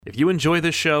If you enjoy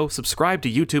this show, subscribe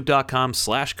to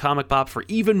youtube.com/comicpop for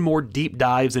even more deep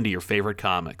dives into your favorite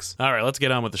comics. All right, let's get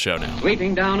on with the show now.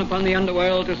 Sweeping down upon the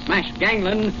underworld to smash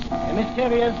gangland. A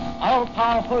mysterious,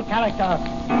 all-powerful character,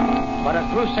 but a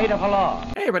crusader for law.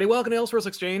 Hey everybody, welcome to Elseworlds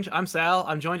Exchange. I'm Sal.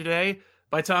 I'm joined today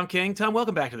by Tom King. Tom,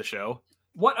 welcome back to the show.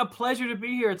 What a pleasure to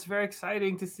be here. It's very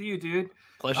exciting to see you, dude.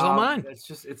 Pleasure's all mine.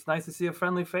 It's nice to see a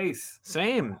friendly face.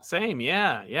 Same.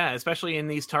 Yeah. Especially in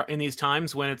these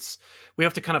times when we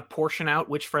have to kind of portion out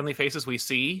which friendly faces we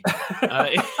see,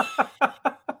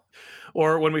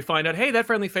 or when we find out, hey, that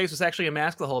friendly face was actually a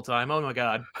mask the whole time. Oh my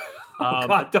god.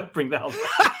 God, don't bring that up.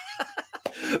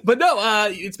 But no,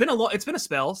 it's been a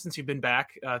spell since you've been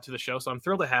back to the show, so I'm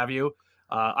thrilled to have you.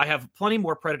 I have plenty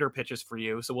more Predator pitches for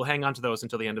you, so we'll hang on to those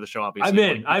until the end of the show.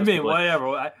 Obviously, I'm in.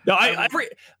 Whatever.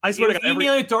 I swear to God,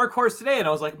 emailing at Dark Horse today, and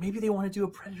I was like, maybe they want to do a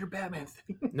Predator Batman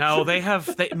thing. No,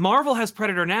 Marvel has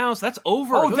Predator now, so that's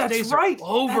over. Oh, Those that's days right. are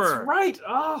over. That's right.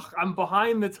 Oh, I'm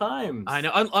behind the times. I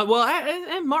know.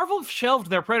 And Marvel shelved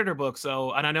their Predator book,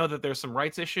 and I know that there's some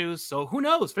rights issues. So who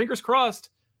knows? Fingers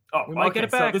crossed. Oh, we might get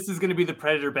it back. So this is going to be the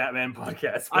Predator Batman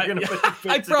podcast. I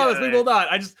promise we will not.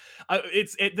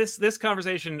 This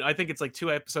conversation, I think it's like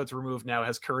 2 episodes removed now,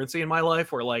 has currency in my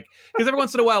life where because every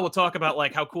once in a while we'll talk about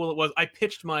how cool it was. I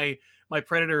pitched my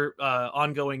Predator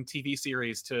ongoing TV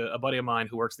series to a buddy of mine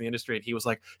who works in the industry, and he was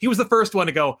the first one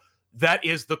to go, that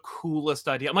is the coolest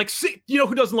idea. I'm like, see, you know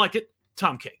who doesn't like it?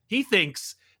 Tom King. He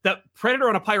thinks that Predator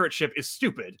on a pirate ship is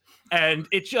stupid, and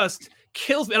it just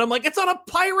kills me. And I'm like, it's on a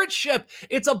pirate ship.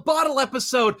 It's a bottle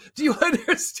episode. Do you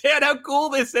understand how cool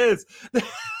this is?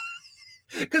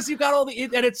 Because you got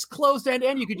and it's closed end,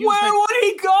 and you could use. Where would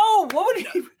he go? What would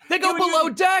he? They go below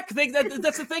deck.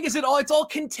 That's the thing. It's all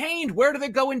contained. Where do they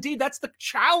go? Indeed, that's the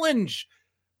challenge.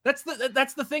 That's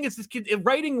the thing.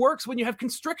 Writing works when you have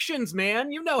constrictions,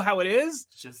 man. You know how it is.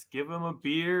 Just give him a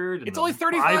beard. And it's only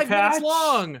 35 minutes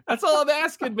long. That's all I'm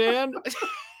asking, man.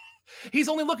 He's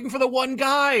only looking for the one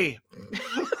guy.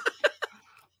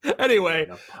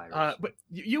 Anyway, but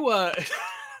you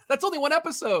that's only one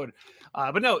episode.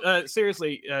 But no,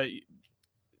 seriously,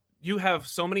 you have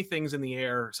so many things in the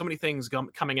air, so many things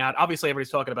coming out. Obviously,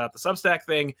 everybody's talking about the Substack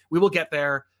thing. We will get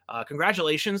there.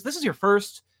 Congratulations. This is your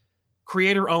first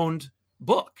creator-owned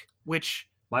book, which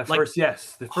the first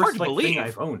thing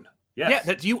I've owned. Yes. Yeah,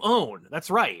 that you own. That's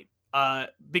right.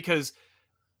 Because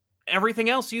everything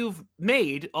else you've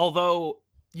made, although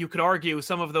you could argue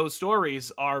some of those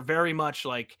stories are very much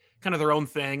kind of their own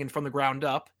thing and from the ground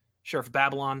up. Sheriff of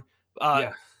Babylon.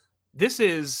 This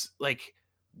is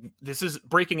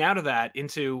breaking out of that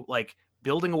into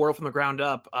building a world from the ground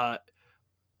up.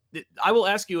 I will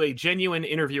ask you a genuine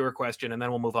interviewer question, and then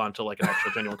we'll move on to an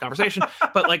actual genuine conversation.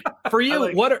 But for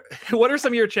you, what are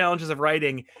some of your challenges of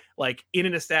writing in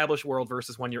an established world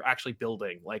versus when you're actually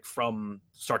building from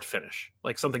start to finish,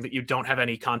 something that you don't have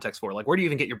any context for? Where do you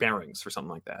even get your bearings for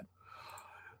something like that?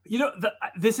 You know,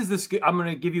 I'm going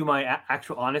to give you my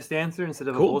actual honest answer instead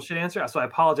of a bullshit answer. So I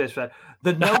apologize for that.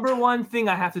 The number one thing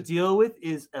I have to deal with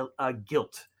is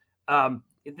guilt.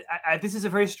 This is a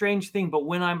very strange thing, but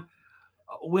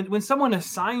when someone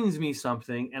assigns me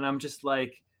something and I'm just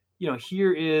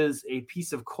here is a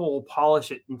piece of coal,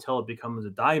 polish it until it becomes a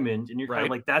diamond. And you're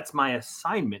kind of that's my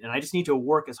assignment. And I just need to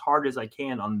work as hard as I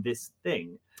can on this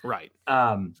thing. Right.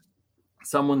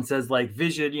 Someone says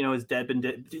Vision, is dead,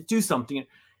 do something.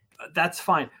 That's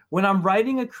fine. When I'm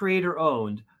writing a creator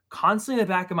owned, constantly in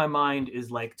the back of my mind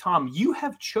is Tom, you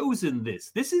have chosen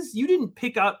this. You didn't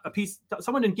pick out a piece.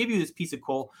 Someone didn't give you this piece of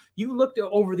coal. You looked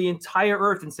over the entire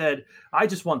earth and said, I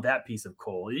just want that piece of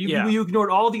coal. You ignored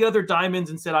all the other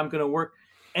diamonds and said, I'm going to work.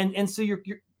 And so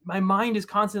my mind is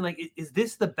constantly is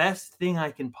this the best thing I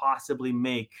can possibly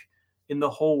make in the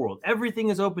whole world? Everything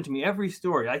is open to me. Every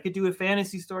story. I could do a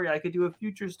fantasy story. I could do a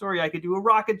future story. I could do a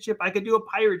rocket ship. I could do a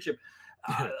pirate ship.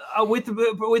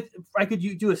 I could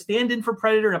do a stand-in for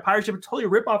Predator and a pirate ship and totally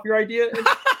rip off your idea.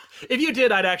 If you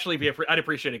did, I'd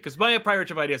appreciate it, because my pirate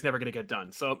ship idea is never going to get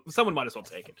done. So someone might as well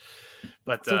take it.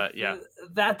 But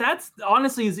that's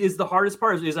honestly is the hardest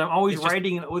part. Is I'm always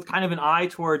writing with kind of an eye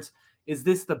towards, is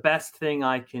this the best thing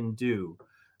I can do?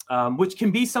 Which can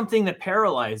be something that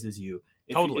paralyzes you.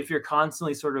 If you're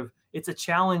constantly it's a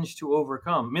challenge to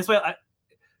overcome. I mean, that's why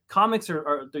comics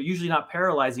they're usually not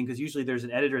paralyzing, because usually there's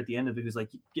an editor at the end of it who's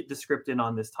get the script in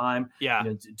on this time,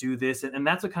 do this, and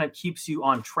that's what kind of keeps you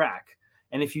on track.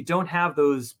 And if you don't have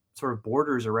those sort of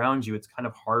borders around you, it's kind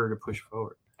of harder to push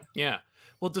forward. Yeah.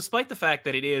 Well, despite the fact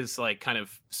that it is kind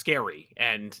of scary,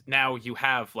 and now you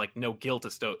have no guilt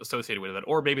associated with it,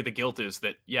 or maybe the guilt is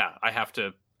that I have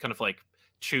to kind of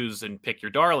choose and pick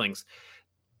your darlings.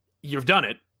 You've done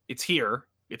it. It's here.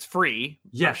 It's free. I'm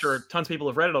Yes. sure tons of people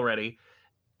have read it already.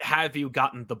 Have you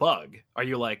gotten the bug? Are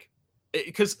you like,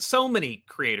 because so many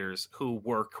creators who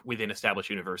work within established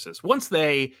universes, once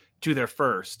they do their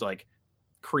first, like,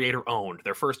 creator owned,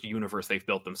 their first universe they've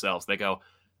built themselves, they go,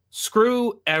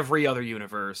 screw every other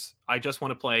universe. I just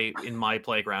want to play in my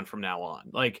playground from now on.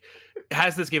 Like,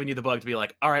 has this given you the bug to be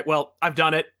like, all right, well, I've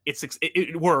done it.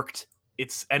 It worked.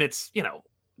 It's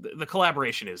the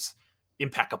collaboration is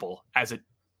impeccable, as it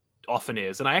often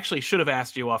is. And I actually should have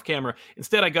asked you off camera.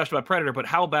 Instead, I gushed about Predator. But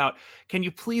how about, can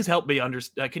you please help me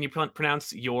understand? Can you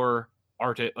pronounce your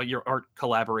art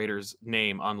collaborator's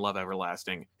name on Love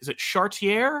Everlasting? Is it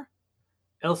Chartier?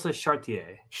 Elsa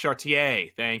Chartier.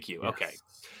 Chartier. Thank you. Yes. Okay.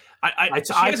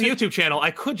 She has a YouTube channel.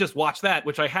 I could just watch that,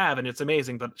 which I have, and it's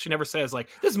amazing. But she never says, like,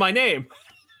 this is my name.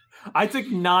 I took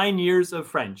 9 years of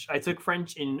French. I took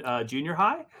French in junior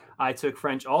high. I took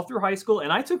French all through high school,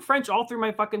 and I took French all through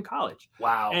my fucking college.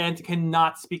 Wow. And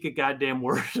cannot speak a goddamn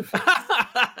word of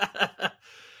it.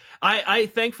 I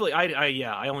thankfully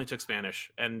I only took Spanish,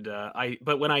 and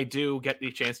but when I do get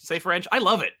the chance to say French, I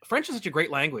love it. French is such a great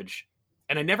language,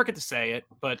 and I never get to say it,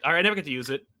 or I never get to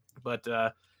use it. But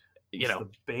It's the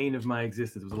bane of my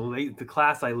existence. It was the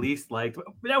class I least liked. But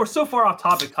now we're so far off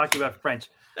topic talking about French.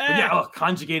 But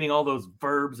conjugating all those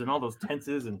verbs and all those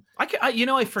tenses, and I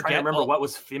forget. I remember what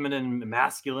was feminine and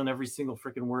masculine every single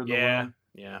freaking word. Yeah.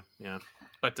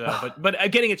 But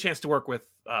getting a chance to work with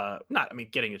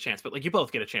getting a chance, but like you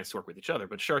both get a chance to work with each other.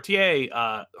 But Chartier,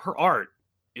 her art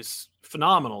is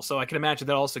phenomenal. So I can imagine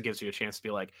that also gives you a chance to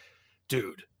be like,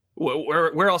 dude,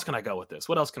 where else can I go with this?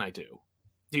 What else can I do?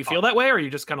 Do you feel that way, or are you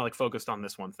just kind of like focused on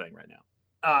this one thing right now?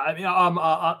 I'm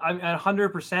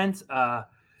 100%.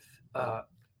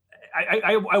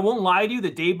 I won't lie to you.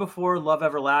 The day before Love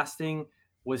Everlasting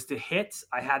was to hit,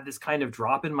 I had this kind of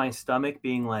drop in my stomach,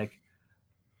 being like,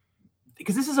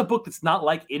 because this is a book that's not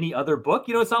like any other book.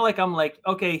 It's not like I'm like,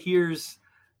 okay, here's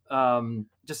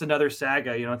just another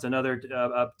saga. It's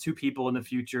another two people in the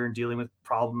future and dealing with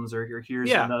problems, or here's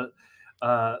another.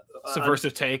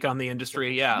 Subversive take on the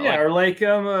industry, I'm just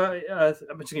gonna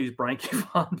use Brian K.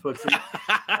 Vaughan books.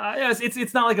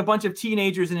 It's not like a bunch of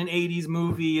teenagers in an '80s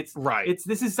movie.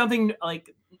 This is something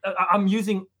like I'm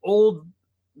using old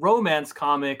romance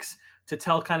comics to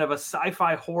tell kind of a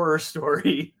sci-fi horror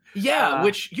story. Yeah,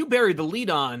 which you buried the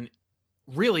lead on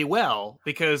really well,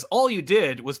 because all you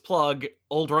did was plug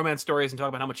old romance stories and talk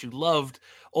about how much you loved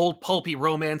old pulpy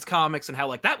romance comics and how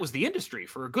like that was the industry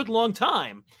for a good long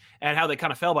time, and how they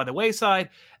kind of fell by the wayside.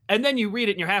 And then you read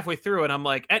it and you're halfway through, and I'm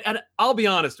like, and I'll be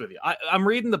honest with you, I'm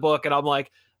reading the book and I'm like,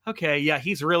 okay, yeah,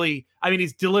 he's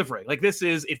delivering. Like,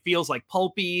 it feels like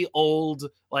pulpy, old,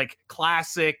 like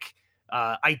classic,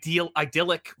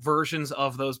 idyllic versions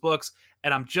of those books.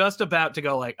 And I'm just about to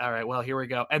go like, all right, well, here we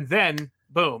go. And then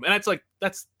boom. And it's like,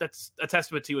 that's a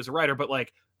testament to you as a writer, but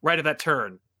like right at that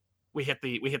turn, we hit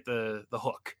the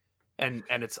hook, and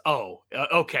it's,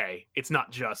 okay. It's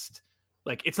not just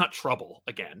like, it's not Trouble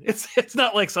again. It's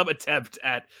not like some attempt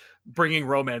at bringing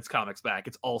romance comics back.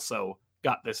 It's also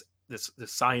got this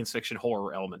science fiction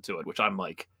horror element to it, which I'm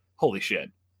like, holy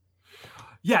shit.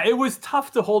 Yeah, it was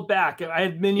tough to hold back. I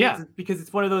admit, because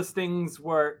it's one of those things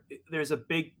where there's a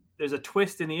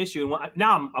twist in the issue. And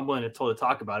now I'm willing to totally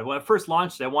talk about it. When I first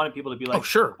launched it, I wanted people to be like, oh,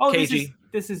 sure.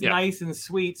 This is nice and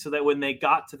sweet, so that when they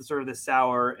got to the sort of the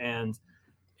sour and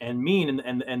mean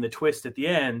and the twist at the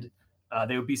end,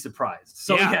 they would be surprised.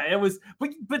 So it was,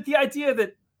 but the idea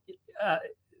that,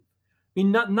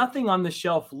 nothing on the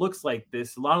shelf looks like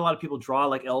this. A lot of people draw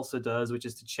like Elsa does, which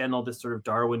is to channel this sort of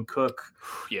Darwin Cook,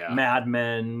 Mad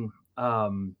Men,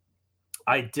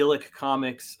 idyllic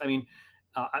comics.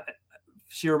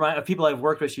 People I've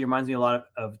worked with, she reminds me a lot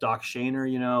of Doc Shaner.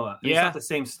 It's not the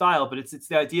same style, but it's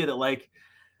the idea that like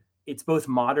it's both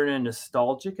modern and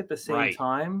nostalgic at the same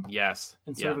time. Yes,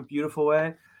 in sort of a beautiful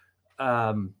way.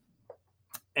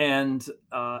 And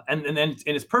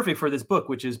it's perfect for this book,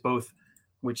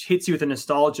 which hits you with the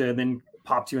nostalgia and then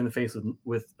pops you in the face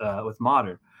with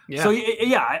modern. Yeah. So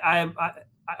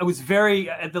I was very,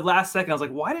 at the last second, I was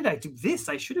like, why did I do this?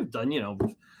 I should have done,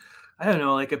 I don't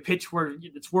know, like a pitch where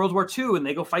it's World War II and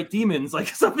they go fight demons, like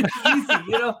something easy,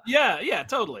 Yeah,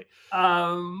 totally.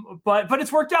 But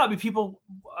it's worked out. People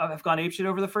have gone apeshit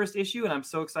over the first issue, and I'm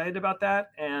so excited about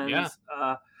that. And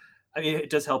it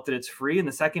does help that it's free. And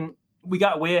the second, we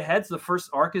got way ahead, so the first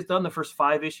arc is done. The first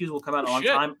 5 issues will come out on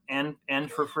time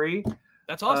and for free.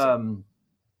 That's awesome.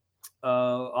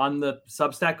 On the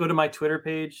Substack, go to my Twitter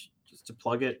page just to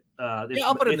plug it.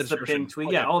 I'll put it in the pinned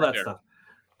tweet. All that stuff.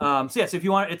 So if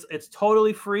you want, it's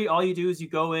totally free. All you do is you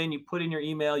go in, you put in your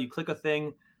email, you click a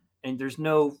thing, and there's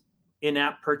no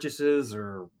in-app purchases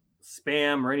or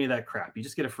spam or any of that crap. You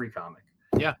just get a free comic.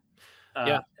 Yeah.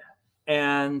 Yeah.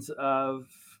 And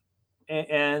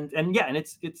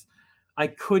it's I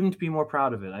couldn't be more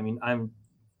proud of it. I mean,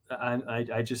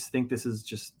 I just think this is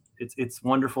just it's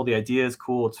wonderful. The idea is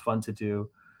cool. It's fun to do.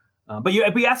 But you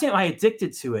asked me, am I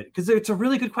addicted to it? Because it's a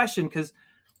really good question. Because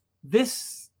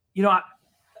this,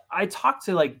 I talked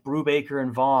to like Brubaker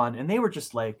and Vaughn, and they were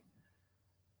just like,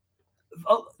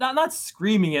 not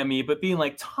screaming at me, but being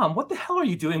like, Tom, what the hell are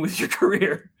you doing with your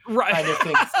career? Right. Kind of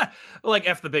things. Like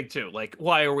F the big two. Like,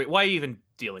 why are you even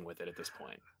dealing with it at this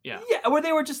point? Yeah. Yeah. Where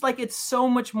they were just like, it's so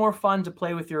much more fun to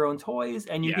play with your own toys,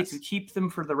 and you get to keep them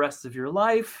for the rest of your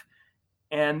life.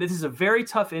 And this is a very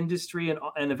tough industry.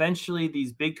 And eventually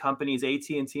these big companies,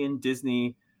 AT&T and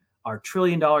Disney, are $1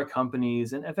 trillion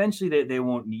companies. And eventually they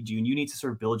won't need you. And you need to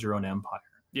sort of build your own empire.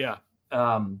 Yeah.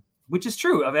 Which is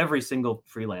true of every single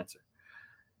freelancer.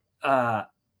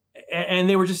 And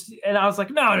they were just, and I was like,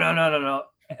 no.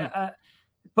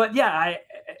 But yeah,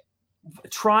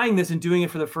 trying this and doing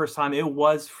it for the first time, it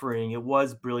was freeing. It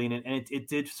was brilliant. And it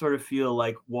did sort of feel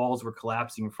like walls were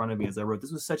collapsing in front of me as I wrote.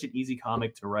 This was such an easy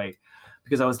comic to write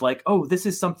because I was like, oh, this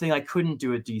is something I couldn't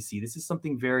do at DC. This is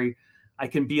something I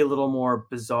can be a little more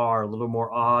bizarre, a little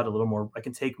more odd, I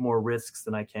can take more risks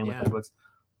than I can with my books.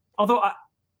 Although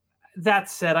that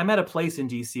said, I'm at a place in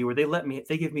DC where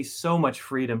they give me so much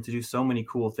freedom to do so many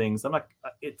cool things. I'm not,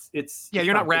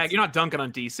 you're not dunking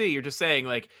on DC. You're just saying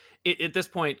like at this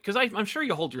point, because I'm sure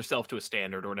you hold yourself to a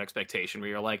standard or an expectation where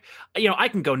you're like, I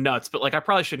can go nuts, but like I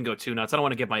probably shouldn't go too nuts. I don't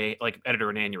want to give my like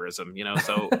editor an aneurysm,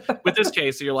 So with this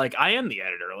case, you're like, I am the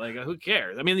editor. Like, who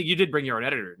cares? I mean, you did bring your own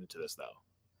editor into this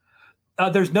though.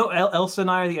 There's no Elsa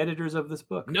and I are the editors of this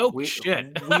book.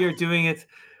 Shit. We are doing it.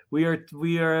 We are.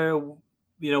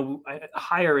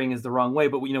 Hiring is the wrong way,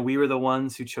 but we were the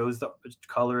ones who chose the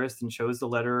colorist and chose the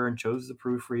letterer and chose the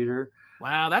proofreader.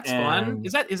 Wow, that's fun.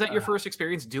 Is that your first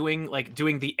experience doing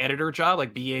the editor job,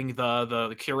 like being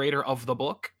the curator of the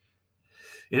book?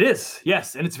 It is,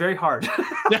 yes, and it's very hard.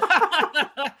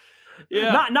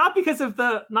 Yeah, not because of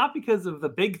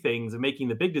the big things and making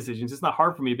the big decisions. It's not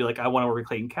hard for me to be like, I want to work with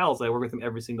Clayton Kells. I work with him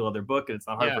every single other book, and it's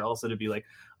not hard for Elsa to be like,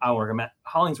 I work with Matt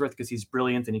Hollingsworth because he's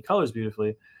brilliant and he colors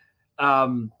beautifully.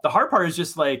 The hard part is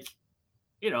just like,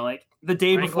 like the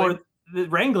day before the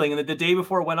wrangling and the day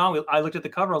before it went on, I looked at the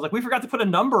cover. I was like, we forgot to put a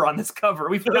number on this cover.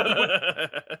 We forgot to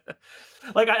put...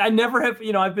 Like I never have,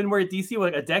 I've been at DC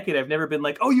like a decade. I've never been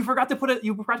like, oh, you forgot to put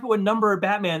what number of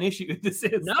Batman issue this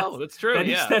is. No, that's true.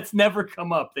 That's never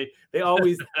come up. They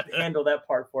always handle that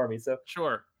part for me. So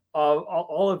sure.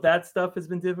 All of that stuff has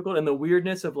been difficult. And the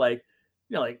weirdness of like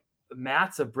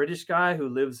Matt's a British guy who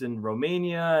lives in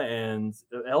Romania, and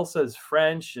Elsa is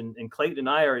French, and Clayton and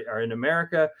I are in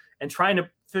America, and trying to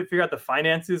figure out the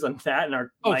finances on that. And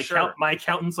my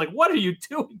accountant's like, "What are you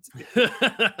doing?"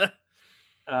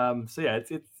 So yeah,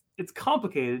 it's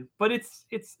complicated, but it's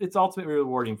ultimately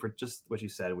rewarding for just what you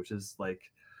said, which is like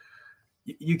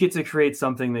you get to create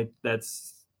something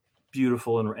that's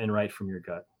beautiful and right from your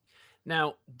gut.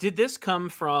 Now, did this come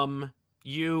from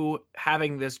you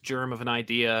having this germ of an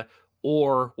idea,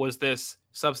 or was this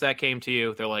Substack came to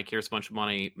you, they're like, here's a bunch of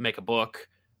money, make a book,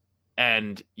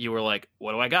 and you were like,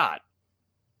 what do I got?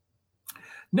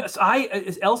 No, so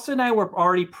Elsa and I were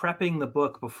already prepping the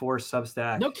book before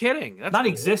Substack. No kidding. That's not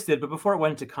cool. Existed, but before it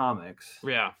went into comics.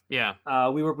 Yeah.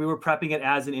 We were prepping it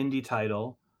as an indie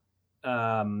title.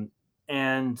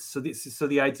 And so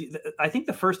the idea, I think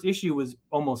the first issue was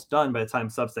almost done by the time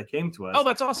Substack came to us. Oh,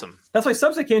 that's awesome. That's why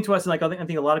Substack came to us. And like, I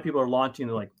think a lot of people are launching,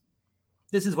 they're like,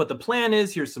 this is what the plan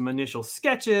is. Here's some initial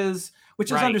sketches,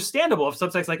 which is understandable. If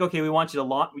Substack's like, okay, we want you to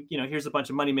launch, here's a bunch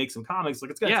of money, make some comics.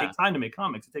 Like, it's going to take time to make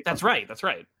comics. That's right.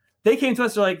 They came to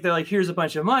us, they're like, here's a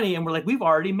bunch of money. And we're like, we've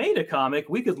already made a comic.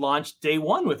 We could launch day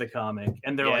one with a comic.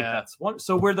 And they're like, that's one.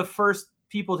 So we're the first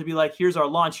people to be like, here's our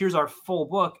launch, here's our full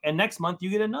book, and next month you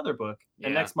get another book,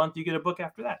 and next month you get a book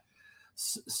after that.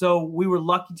 So we were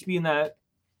lucky to be in that.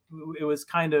 It was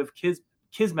kind of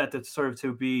kismet to sort of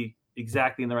to be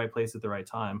exactly in the right place at the right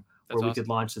time. That's where we could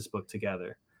launch this book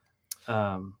together.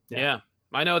 Yeah,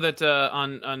 I know that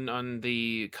on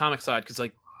the comic side, because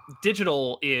like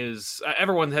digital is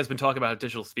everyone has been talking about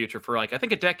digital's future for like I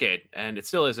think a decade, and it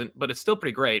still isn't, but it's still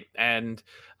pretty great. And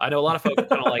I know a lot of folks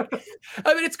kind of like,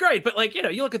 I mean, it's great, but like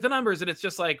you look at the numbers and it's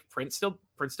just like print's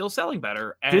still selling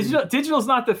better. And digital's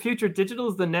not the future. Digital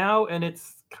is the now, and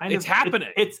it's happening.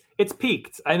 It's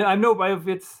peaked. I know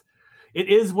it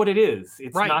is what it is.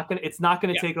 It's not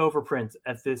gonna take over print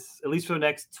at least for the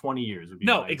next 20 years.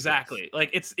 No, exactly.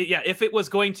 Like if it was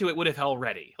going to, it would have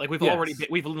already. Like we've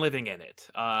been living in it.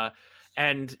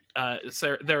 And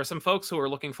so there are some folks who are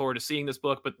looking forward to seeing this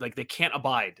book, but like they can't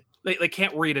abide. They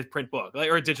can't read a print book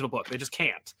or a digital book. They just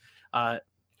can't.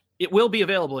 It will be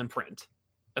available in print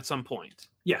at some point.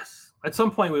 Yes, at some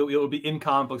point it will be in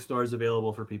comic book stores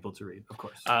available for people to read, of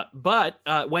course. But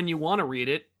when you want to read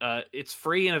it, it's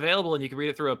free and available, and you can read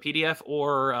it through a PDF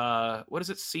or what does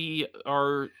it?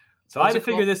 So I had to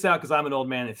figure this out because I'm an old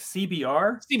man. It's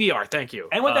CBR. CBR, thank you.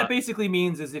 And what that basically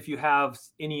means is if you have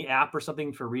any app or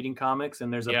something for reading comics,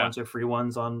 and there's a bunch of free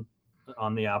ones on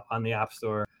the app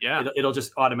store, it'll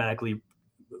just automatically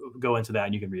go into that,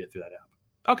 and you can read it through that app.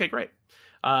 Okay, great.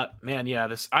 Man,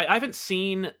 yeah, I haven't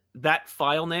seen that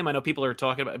file name. I know people are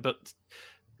talking about it, but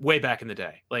way back in the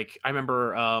day. Like I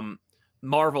remember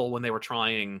Marvel when they were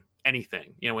trying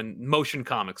anything, when motion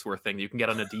comics were a thing you can get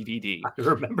on a DVD. I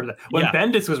remember that when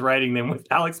Bendis was writing them with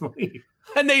Alex Malik,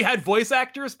 and they had voice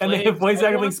actors and they had voice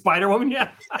acting Spider-Woman.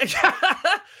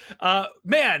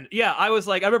 Man, I was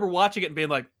like, I remember watching it and being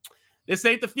like, this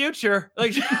ain't the future.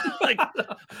 Like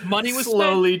money was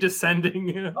slowly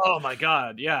descending. Oh my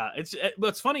god, yeah.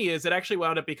 What's funny is it actually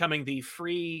wound up becoming the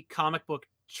free comic book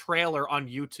trailer on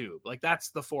YouTube. Like that's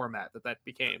the format that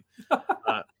became.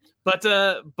 But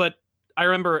I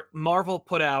remember Marvel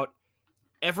put out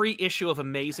every issue of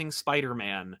Amazing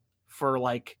Spider-Man for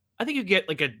like, I think you get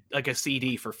like a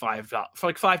CD for $5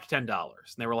 to $10, and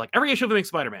they were like every issue of Amazing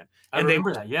Spider-Man. And I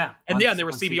remember that, yeah. And there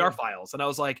were CBR files, and I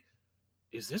was like,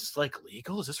 is this like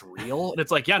legal? Is this real? And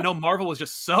it's like, no, Marvel was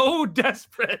just so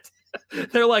desperate.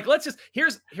 They're like,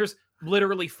 here's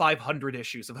literally 500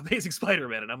 issues of Amazing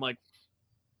Spider-Man, and I'm like,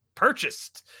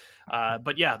 purchased.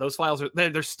 But yeah, those files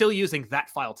they're still using that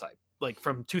file type. Like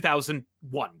from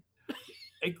 2001.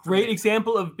 A great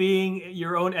example of being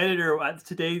your own editor.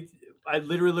 Today, I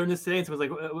literally learned this today. And someone's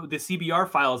like, the CBR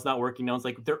file is not working. And I was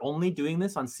like, they're only doing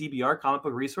this on CBR, Comic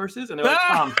Book Resources? And they're like,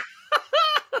 Tom,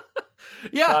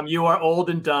 Tom, you are old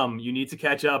and dumb. You need to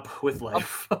catch up with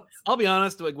life. I'll be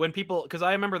honest, like when people, because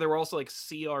I remember there were also like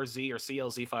CRZ or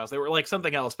CLZ files. They were like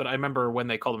something else, but I remember when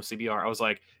they called them CBR, I was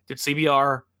like, did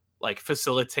CBR like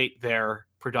facilitate their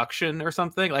production or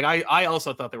something? Like I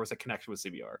also thought there was a connection with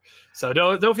CBR, so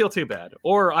don't feel too bad,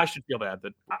 or I should feel bad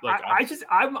that like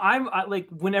I'm like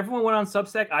when everyone went on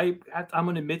Substack, I'm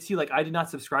gonna admit to you, like I did not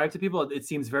subscribe to people. It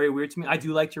seems very weird to me. I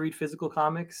do like to read physical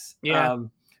comics,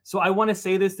 so I want to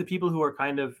say this to people who are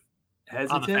kind of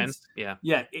hesitant. On the fence.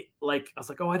 Like I was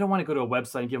like, I don't want to go to a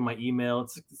website and give them my email.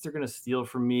 They're gonna steal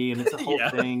from me, and it's a whole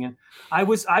thing. And I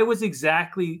was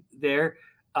exactly there.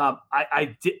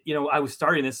 I did, I was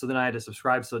starting this, so then I had to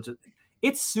subscribe. So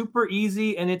it's super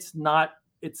easy, and it's not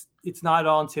at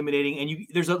all intimidating. And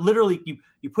there's literally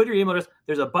you put your email address,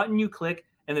 there's a button you click,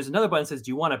 and there's another button that says,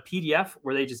 do you want a PDF,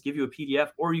 where they just give you a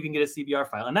PDF, or you can get a CBR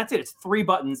file, and that's it. It's 3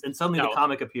 buttons, and suddenly the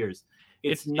comic appears.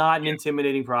 It's not an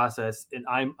intimidating process, and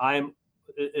I'm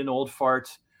an old fart.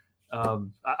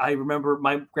 I remember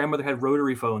my grandmother had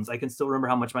rotary phones. I can still remember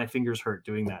how much my fingers hurt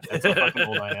doing that. That's how fucking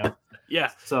old I am.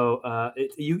 Yeah. So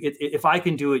if I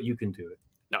can do it, you can do it.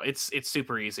 No, it's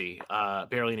super easy.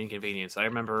 Barely an inconvenience. I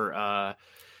remember.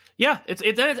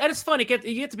 It's fun. You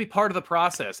get to be part of the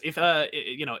process. If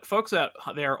folks out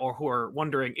there or who are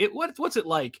wondering, what's it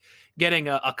like getting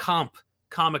a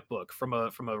comic book from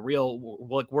a real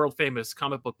like world famous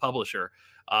comic book publisher?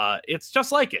 It's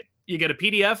just like it. You get a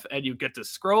PDF and you get to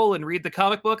scroll and read the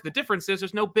comic book. The difference is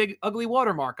there's no big ugly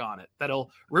watermark on it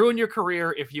that'll ruin your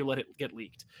career if you let it get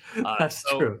leaked. That's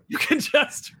true. You can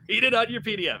just read it on your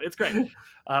PDF. It's great.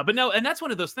 But no, and that's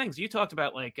one of those things you talked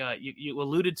about. Like you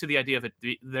alluded to the idea of it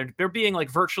there being like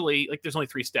virtually like there's only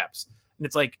 3 steps, and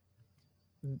it's like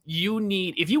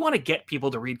if you want to get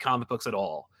people to read comic books at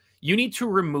all, you need to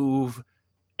remove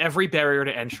every barrier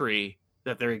to entry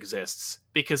that there exists,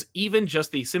 because even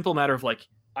just the simple matter of like,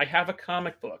 I have a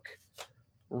comic book,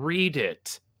 read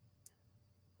it,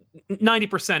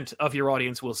 90% of your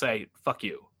audience will say fuck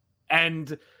you.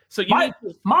 And so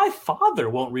my father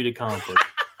won't read a comic book.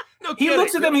 No he kidding.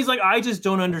 looks at them, he's like, I just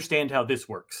don't understand how this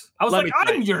works. I was like,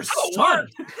 I'm your son.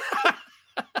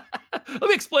 Let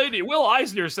me explain to you. Will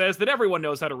Eisner says that everyone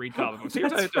knows how to read comic books.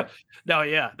 No,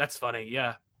 yeah, that's funny.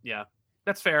 Yeah,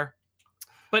 that's fair.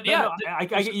 But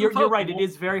you're right. It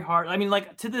is very hard. I mean,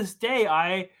 like to this day,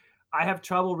 I have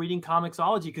trouble reading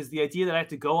Comixology because the idea that I have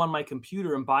to go on my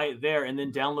computer and buy it there and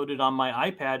then download it on my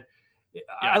iPad.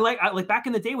 I like back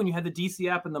in the day when you had the DC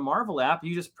app and the Marvel app,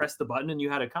 you just pressed the button and you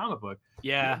had a comic book.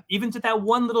 Yeah. Even to that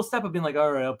one little step of being like,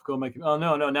 all right, I'll go my. Oh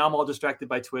no, now I'm all distracted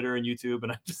by Twitter and YouTube,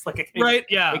 and I'm just like, right,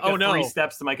 yeah. Take 3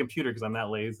 steps to my computer because I'm that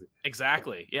lazy.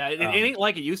 Exactly. Yeah, it ain't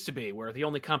like it used to be, where the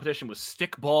only competition was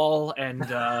stickball and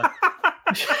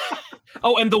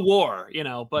Oh, and the war,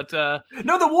 but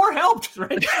No, the war helped,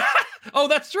 right? oh,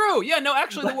 that's true. Yeah, no,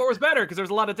 actually, the war was better because there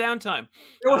was a lot of downtime.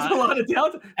 There was a lot of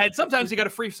downtime. And sometimes you got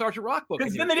a free Sergeant Rock book.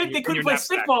 Because then they couldn't play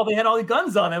stickball. They had all the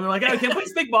guns on them. They're like, I can't play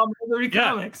stickball because I read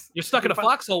comics. You're stuck in a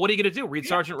foxhole. What are you going to do? Read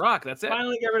Sergeant Rock. That's it.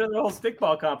 Finally got rid of the whole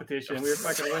stickball competition. We were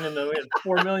fucking winning. We had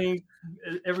 4 million.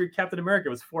 Every Captain America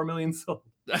was 4 million sold.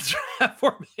 That's right.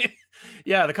 4 million.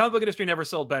 Yeah, the comic book industry never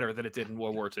sold better than it did in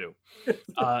World War II.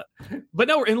 But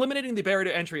no, eliminating the barrier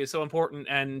to entry is so important.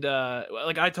 And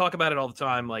like I talk about it all the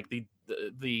time, like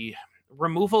the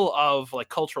removal of like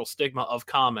cultural stigma of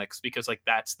comics, because like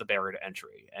that's the barrier to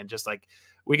entry. And just like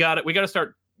we got to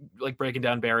start like breaking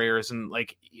down barriers, and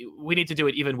like we need to do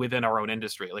it even within our own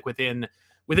industry, like within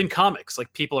comics.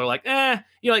 Like people are like,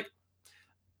 like,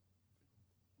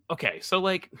 okay, so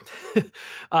like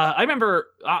I remember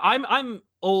I'm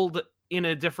old in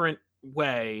a different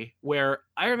way, where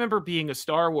I remember being a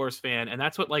Star Wars fan, and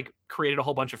that's what like created a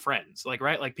whole bunch of friends. Like,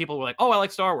 right, like people were like, oh, I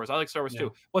like Star Wars,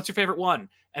 too. What's your favorite one?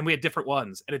 And we had different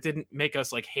ones, and it didn't make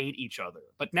us like hate each other.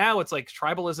 But now it's like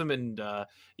tribalism and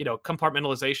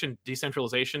compartmentalization,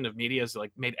 decentralization of media has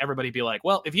like made everybody be like,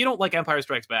 well, if you don't like Empire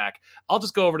Strikes Back, I'll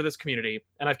just go over to this community,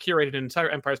 and I've curated an entire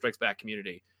Empire Strikes Back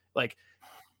community. Like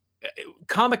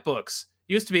comic books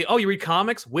used to be, oh, you read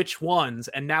comics, which ones?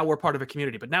 And now we're part of a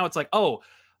community. But now it's like, oh,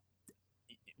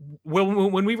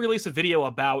 when we release a video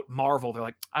about Marvel, they're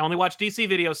like, I only watch DC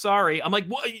videos, sorry. I'm like,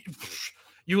 what?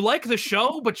 You like the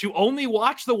show, but you only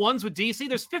watch the ones with DC?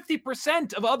 There's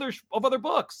 50% of other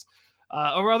books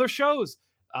or other shows.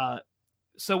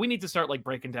 So we need to start like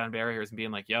breaking down barriers and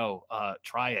being like, yo,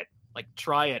 try it. Like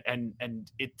try it, and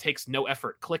it takes no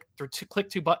effort. Click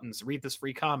 2 buttons, read this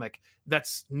free comic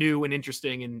that's new and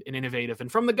interesting and innovative, and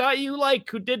from the guy you like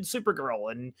who did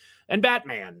Supergirl and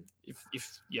Batman. If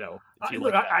you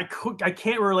look, I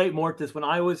can't relate more to this. When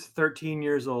I was 13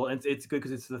 years old, and it's good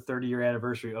because it's the 30-year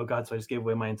anniversary. Oh God, so I just gave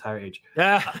away my entire age.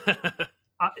 Yeah.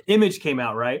 Image came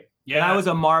out, right? Yeah. And I was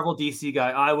a Marvel DC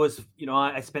guy. I was,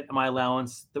 I spent my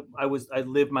allowance. I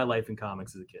lived my life in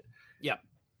comics as a kid. Yeah.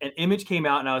 And Image came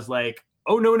out, and I was like,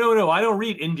 oh, no, I don't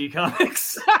read indie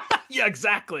comics. Yeah,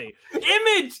 exactly.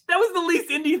 Image! That was the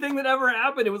least indie thing that ever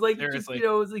happened. It was like, seriously. it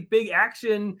was like big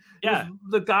action. Yeah.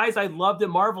 The guys I loved at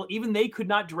Marvel, even they could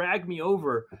not drag me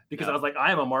over because I was like,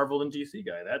 I am a Marvel and DC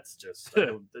guy. That's just,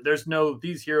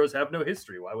 these heroes have no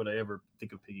history. Why would I ever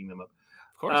think of picking them up?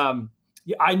 Of course.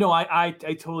 Yeah, I know. I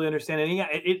totally understand it. Yeah,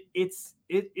 it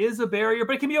is a barrier,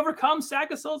 but it can be overcome.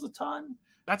 Saga sells a ton.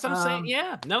 That's what I'm saying.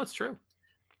 Yeah, no, it's true.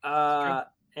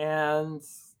 And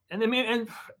I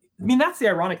mean that's the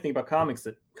ironic thing about comics,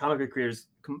 that comic book creators,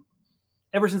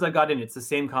 ever since I got in, it's the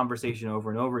same conversation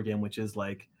over and over again, which is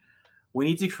like, we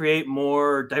need to create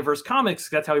more diverse comics.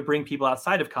 That's how we bring people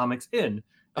outside of comics in.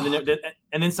 And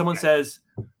then someone says,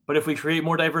 but if we create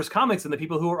more diverse comics, then the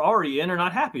people who are already in are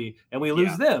not happy, and we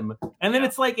lose them. And then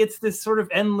it's like, it's this sort of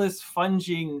endless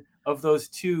funging of those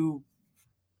two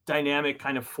dynamic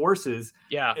kind of forces.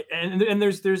 Yeah. And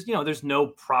there's no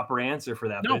proper answer for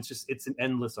that. No. But it's an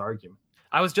endless argument.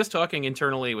 I was just talking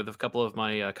internally with a couple of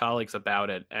my colleagues about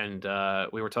it, and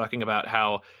we were talking about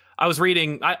how I was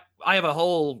reading. I have a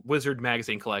whole Wizard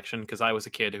magazine collection because I was a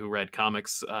kid who read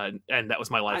comics, and that was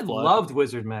my lifeblood. I loved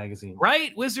Wizard magazine.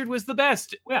 Right? Wizard was the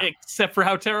best, except for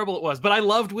how terrible it was. But I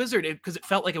loved Wizard because it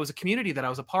felt like it was a community that I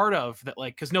was a part of. That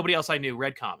like, because nobody else I knew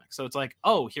read comics, so it's like,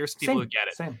 oh, here's people who get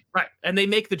it. Same. Right? And they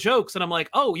make the jokes, and I'm like,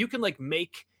 oh, you can like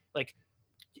make like,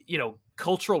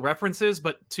 cultural references,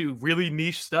 but to really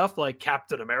niche stuff like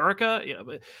Captain America.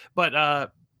 But I'm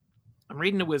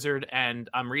reading a Wizard, and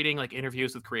I'm reading like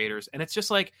interviews with creators, and it's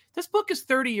just like, this book is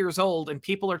 30 years old, and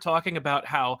people are talking about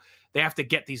how they have to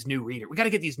get these new readers. We got to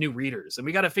get these new readers, and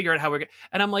we got to figure out how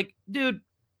and I'm like, dude,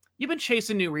 you've been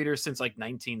chasing new readers since like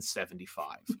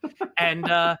 1975. And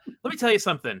let me tell you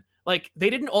something. Like, they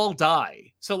didn't all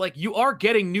die. So like, you are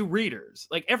getting new readers.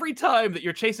 Like, every time that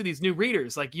you're chasing these new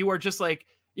readers, like, you are just like,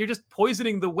 you're just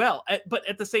poisoning the well. But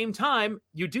at the same time,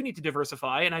 you do need to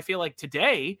diversify. And I feel like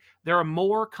today there are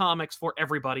more comics for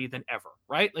everybody than ever,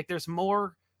 right? Like, there's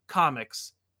more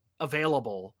comics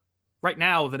available right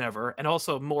now than ever, and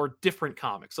also more different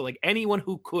comics. So like, anyone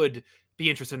who could be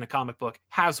interested in a comic book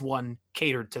has one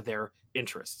catered to their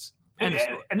interests. And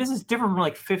this is different from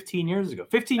like 15 years ago.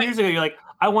 15 years ago, you're like,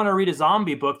 I want to read a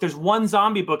zombie book. There's one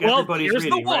zombie book everybody's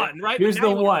reading. Here's the one, right? Here's the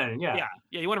one. Yeah.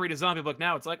 You want to read a zombie book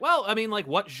now? It's like, well, I mean, like,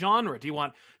 what genre do you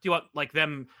want? Do you want like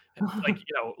them, like,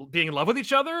 being in love with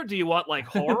each other? Do you want like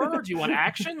horror? Do you want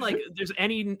action? Like, there's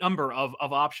any number of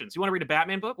options. You want to read a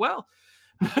Batman book? Well,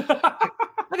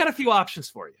 I got a few options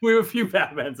for you. We have a few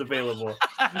Batmans available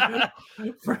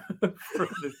for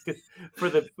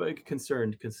the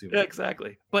concerned consumer. Yeah,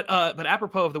 exactly. But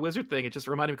apropos of the wizard thing, it just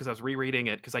reminded me because I was rereading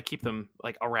it because I keep them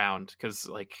like around because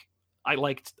like I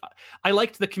liked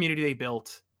the community they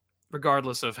built,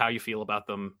 regardless of how you feel about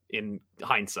them in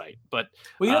hindsight. But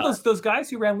well, you know those guys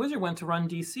who ran Wizard went to run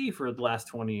DC for the last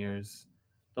 20 years.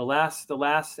 The last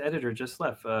editor just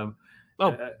left.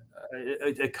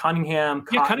 Cunningham.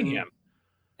 Yeah, Cunningham.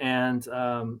 And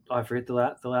I forget the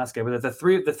last guy, but the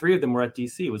three of them were at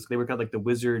DC. They were called like the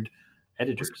Wizard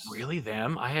editors. Was it really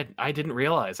them? I didn't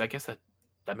realize. I guess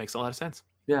that makes a lot of sense.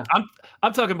 Yeah,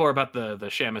 I'm talking more about the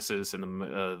Shamuses and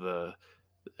the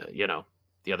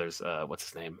the others. What's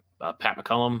his name? Pat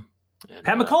McCullum. And,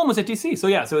 Pat McCullum was at DC. So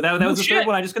yeah, so that was the third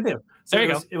one I just couldn't think of. So there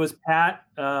you go. It was Pat,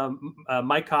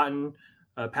 Mike Cotton,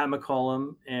 Pat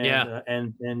McCullum,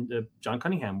 and John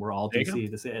Cunningham were all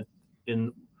DC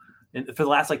in for the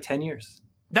last like 10 years.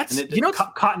 That's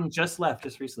Cotton just left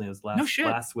just recently. It was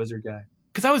last Wizard guy.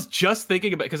 Because I was just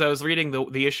thinking about because I was reading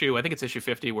the issue. I think it's issue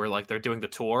 50 where like they're doing the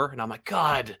tour, and I'm like,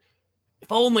 God,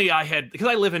 if only I had, because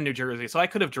I live in New Jersey, so I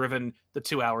could have driven the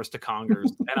 2 hours to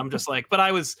Congers, and I'm just like, but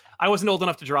I wasn't old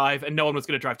enough to drive, and no one was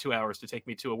going to drive 2 hours to take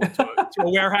me to a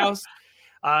warehouse,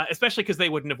 especially because they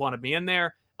wouldn't have wanted me in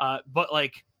there. But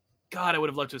like, God, I would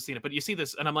have loved to have seen it. But you see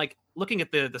this, and I'm like looking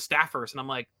at the staffers, and I'm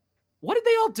like, what did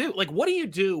they all do? Like, what do you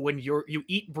do when you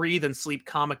eat, breathe, and sleep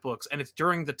comic books, and it's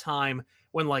during the time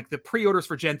when like the pre-orders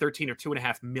for Gen 13 are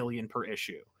 2.5 million per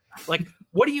issue? Like,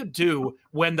 what do you do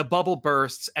when the bubble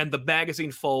bursts and the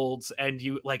magazine folds and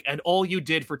and all you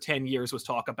did for 10 years was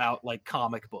talk about like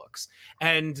comic books?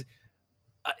 And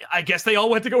I guess they all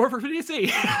went to go work for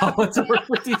DC.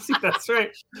 That's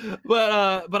right.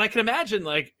 But I can imagine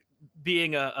like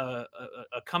being a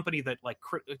company that like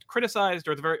criticized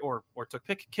or took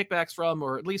kickbacks from,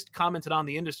 or at least commented on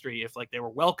the industry if like they were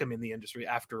welcome in the industry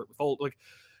after fold. Like,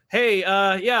 hey,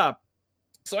 yeah.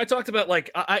 So I talked about like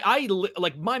I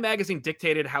like my magazine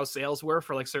dictated how sales were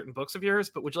for like certain books of yours,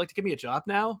 but would you like to give me a job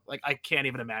now? Like, I can't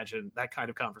even imagine that kind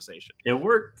of conversation. It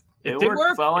worked. It did work.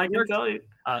 That's all I can tell you.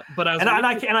 But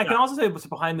I can also say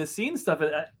behind the scenes stuff.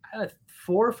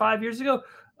 4 or 5 years ago,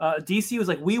 DC was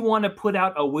like, we want to put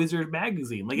out a Wizard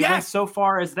magazine. Like, it went so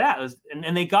far as that,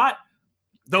 and they got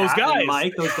those guys,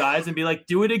 Mike, those guys, and be like,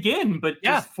 do it again, but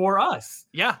just for us.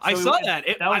 Yeah, so I saw that.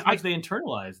 That was how they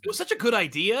internalized. It was such a good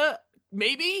idea.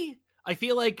 Maybe I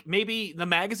feel like maybe the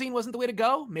magazine wasn't the way to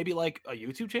go. Maybe like a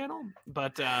YouTube channel,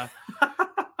 but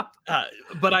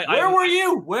where were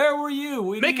you? Where were you?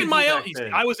 We making my own.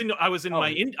 I was in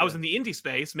the indie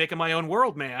space, making my own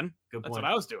world, man. Good point. That's what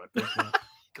I was doing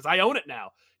because I own it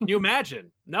now. Can you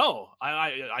imagine? No,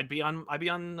 I'd be on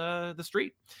the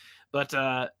street. But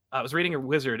I was reading a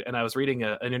Wizard, and I was reading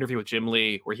an interview with Jim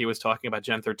Lee where he was talking about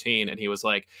Gen 13, and he was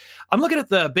like, I'm looking at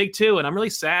the big two, and I'm really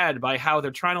sad by how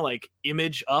they're trying to like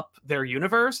image up their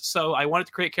universe. So I wanted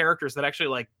to create characters that actually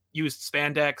like used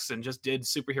spandex and just did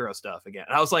superhero stuff again.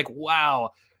 And I was like,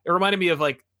 wow. It reminded me of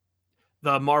like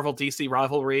the Marvel DC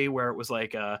rivalry where it was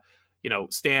like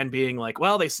Stan being like,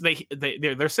 well,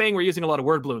 they're saying we're using a lot of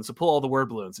word balloons, so pull all the word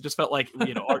balloons. It just felt like,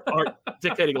 art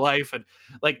dictating life. And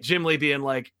like Jim Lee being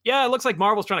like, yeah, it looks like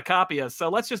Marvel's trying to copy us, so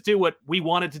let's just do what we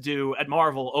wanted to do at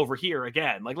Marvel over here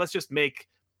again. Like, let's just make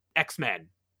X-Men.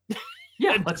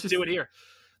 Yeah, let's just do it here.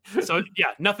 So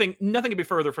yeah, nothing could be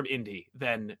further from indie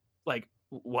than like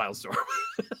Wildstorm.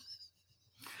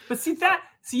 But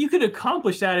see, you could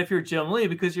accomplish that if you're Jim Lee,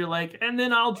 because you're like, and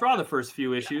then I'll draw the first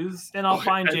few issues and I'll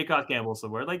find J. Scott Campbell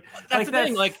somewhere. Like that's the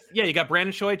thing. Like, yeah, you got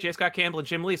Brandon Choi, J. Scott Campbell, and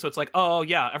Jim Lee. So it's like, oh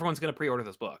yeah, everyone's gonna pre-order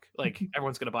this book. Like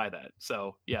everyone's gonna buy that.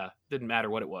 So yeah, didn't matter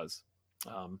what it was.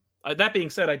 That being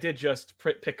said, I did just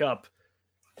pick up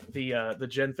the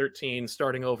Gen 13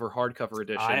 starting over hardcover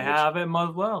edition. I have it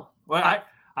as well. Well,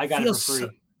 I got it for free.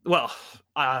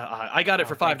 I got it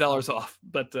for $5 off,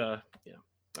 but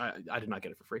I did not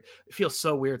get it for free. It feels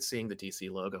so weird seeing the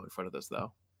DC logo in front of this,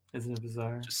 though. Isn't it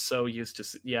bizarre? Just so used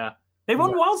to, They've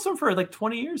owned Wildstorm for like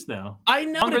 20 years now. I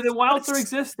know. Longer than Wildstorm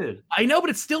existed. I know, but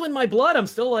it's still in my blood. I'm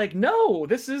still like, no,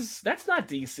 that's not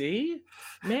DC,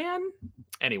 man.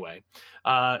 Anyway,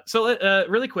 so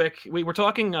really quick, we were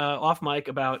talking off mic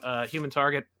about Human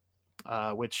Target,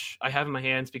 which I have in my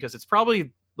hands because it's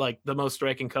probably like the most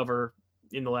striking cover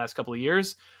in the last couple of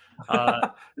years.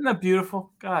 Isn't that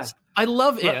beautiful? God, I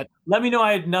love it. Let me know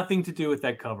I had nothing to do with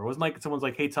that cover. It wasn't like someone's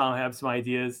like, hey Tom, I have some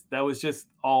ideas. That was just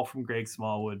all from Greg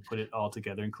Smallwood, put it all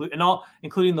together,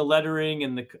 including the lettering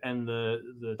and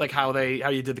the like how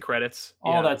you did the credits,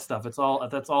 all that stuff. That's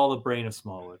all the brain of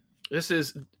Smallwood. This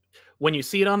is when you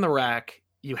see it on the rack,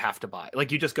 you have to buy.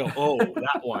 Like you just go, oh,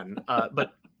 that one.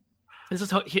 But this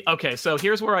is okay. So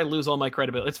here's where I lose all my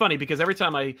credibility. It's funny because every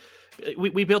time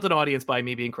we built an audience by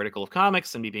me being critical of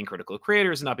comics and me being critical of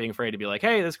creators and not being afraid to be like,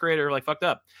 hey, this creator like fucked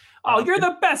up. Oh, you're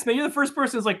the best, man. You're the first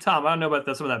person who's like, Tom, I don't know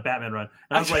about some of that Batman run.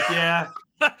 And I was like, yeah.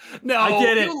 No, I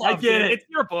get it. I get it. It's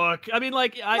your book. I mean,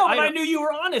 like, I knew you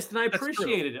were honest, and I That's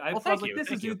appreciated it. I was like,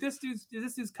 you.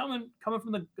 this is coming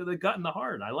from the gut and the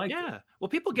heart. I like it. Yeah. Well,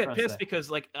 people get pissed because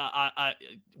like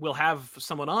we'll have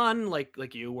someone on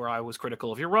like you where I was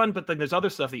critical of your run, but then there's other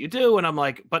stuff that you do, and I'm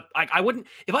like, but I wouldn't,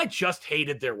 if I just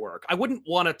hated their work, I wouldn't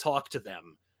want to talk to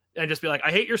them and just be like,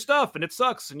 I hate your stuff and it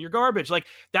sucks and you're garbage. Like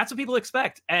that's what people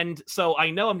expect, and so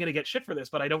I know I'm gonna get shit for this,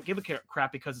 but I don't give a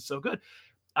crap because it's so good.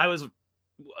 I was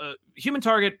Human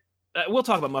Target. We'll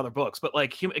talk about other books, but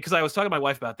like, because I was talking to my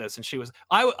wife about this, and she was,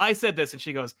 I said this, and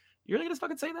she goes, "You're really gonna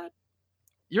fucking say that?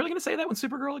 You're really gonna say that when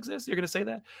Supergirl exists? You're gonna say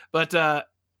that?" But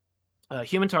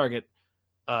Human Target,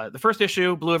 the first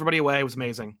issue blew everybody away. It was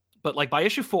amazing. But like by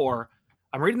issue 4,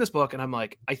 I'm reading this book, and I'm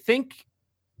like, I think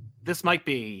this might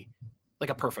be like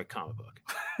a perfect comic book,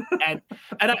 and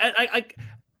I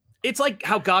it's like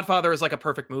how Godfather is like a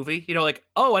perfect movie, you know, like,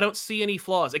 oh, I don't see any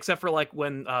flaws except for like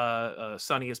when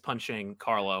Sonny is punching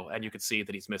Carlo and you could see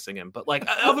that he's missing him. But like,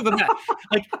 other than that,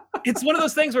 like, it's one of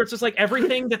those things where it's just like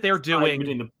everything that they're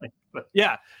doing.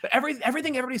 Yeah. But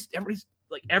everybody's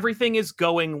like, everything is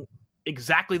going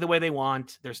exactly the way they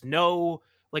want. There's no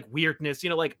like weirdness, you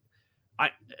know, like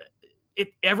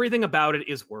everything about it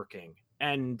is working.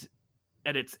 And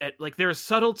it's like, there's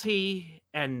subtlety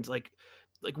and like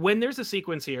when there's a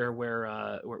sequence here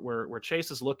where Chase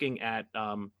is looking at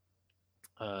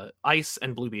Ice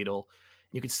and Blue Beetle,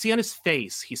 you can see on his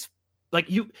face, he's like,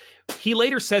 he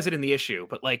later says it in the issue,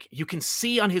 but like you can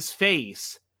see on his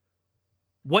face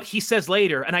what he says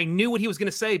later, and I knew what he was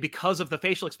going to say because of the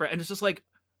facial expression. And it's just like,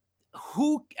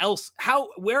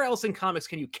 where else in comics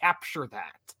can you capture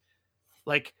that?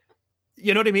 Like,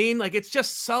 you know what I mean? Like, it's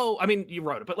just so, I mean, you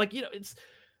wrote it, but like, you know,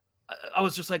 I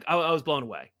was just like, I was blown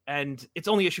away. And it's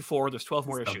only issue 4. There's 12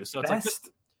 more issues. So it's like best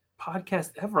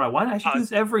podcast ever. I should do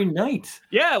this every night.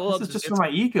 Yeah, well, this is just for my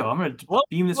ego. I'm going to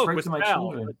beam this right to my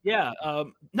children. Yeah.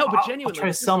 No, but genuinely. I'll try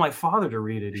to sell my father to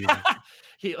read it even. I'd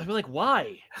be like,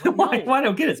 why? Why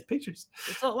don't get his pictures?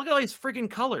 Look at all these freaking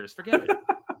colors. Forget it.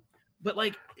 But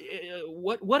like,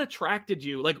 what attracted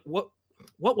you? Like, what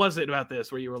was it about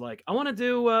this where you were like, I want to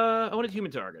do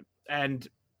Human Target? And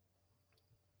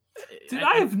dude,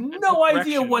 I have no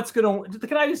idea what's gonna.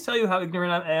 Can I just tell you how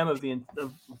ignorant I am of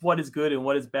what is good and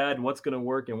what is bad and what's gonna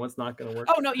work and what's not gonna work?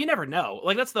 Oh no, you never know.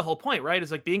 Like that's the whole point, right?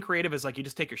 Is like being creative is like you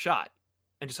just take your shot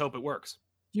and just hope it works.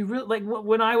 You really like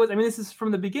when I was. I mean, this is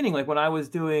from the beginning. Like when I was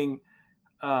doing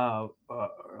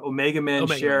Omega Man,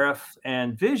 Sheriff,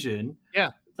 and Vision.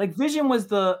 Yeah, like Vision was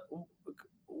the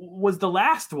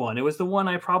last one. It was the one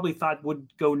I probably thought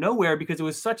would go nowhere because it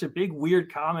was such a big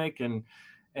weird comic and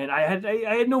I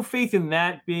had no faith in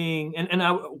that being, and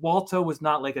Walto was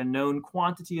not like a known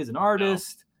quantity as an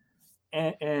artist,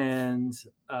 and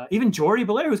even Jordi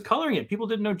Belair was coloring it. People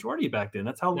didn't know Jordi back then.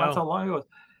 That's how long ago it was.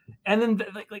 And then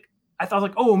like I thought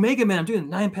like, oh, Omega Man, I'm doing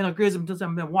 9-panel grids. I'm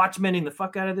Watchmening the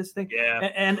fuck out of this thing. Yeah.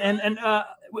 And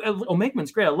Omega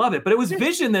Man's great. I love it. But it was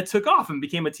Vision that took off and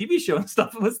became a TV show and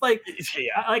stuff. It was like,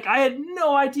 like I had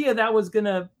no idea that was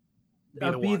gonna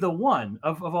be the one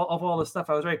of all the stuff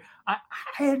I was writing. I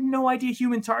had no idea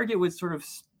Human Target would sort of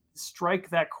strike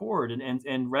that chord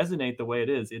and resonate the way it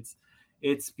is.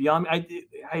 It's beyond. I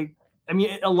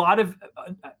mean, a lot of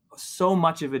so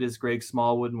much of it is Greg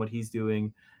Smallwood and what he's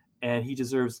doing, and he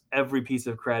deserves every piece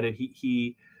of credit.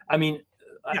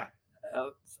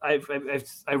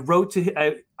 I wrote to him.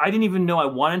 I didn't even know I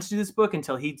wanted to do this book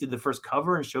until he did the first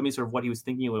cover and showed me sort of what he was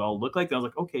thinking it would all look like. And I was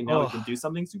like, okay, now we can do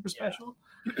something super special.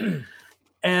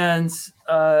 And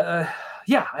I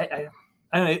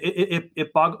don't know.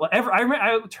 It boggled.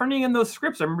 I turning in those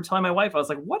scripts. I remember telling my wife, I was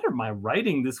like, "What am I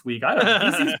writing this week? I don't know.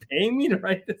 DC's paying me to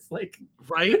write this, like,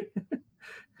 right?"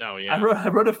 Oh yeah. I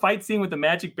wrote a fight scene with the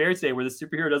Magic Bear today where the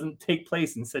superhero doesn't take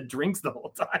place and said drinks the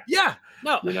whole time. Yeah.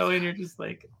 No. You know, and you're just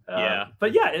like, yeah.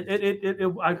 But yeah,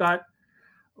 I got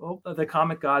the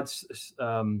comic gods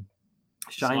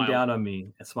shine down on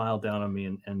me, and smile down on me,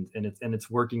 and it's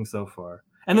working so far.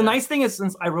 And the nice thing is,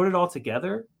 since I wrote it all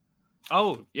together.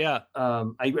 Oh yeah.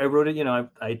 I wrote it. You know,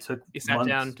 I took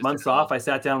months off. I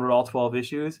sat down, wrote all 12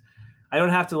 issues. I don't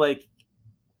have to like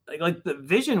the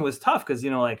Vision was tough because,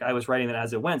 you know, like I was writing it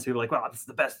as it went. So people were like, wow, this is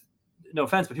the best. No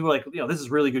offense, but people were like, you know, this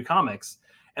is really good comics.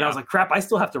 And I was like, crap, I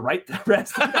still have to write the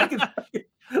rest. I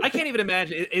can't even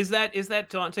imagine. Is that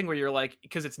daunting where you're like,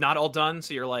 because it's not all done.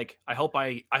 So you're like, I hope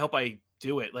I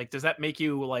do it? Like, does that make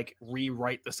you like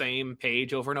rewrite the same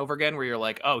page over and over again where you're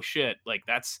like, oh shit, like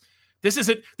this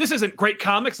isn't great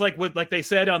comics like what like they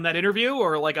said on that interview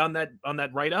or like on that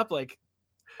write up? Like,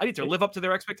 I need to live up to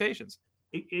their expectations.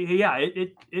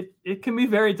 It can be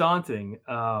very daunting.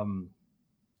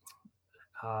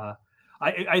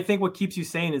 I think what keeps you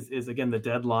sane is again the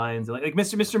deadlines. Like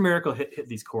Mr. Miracle hit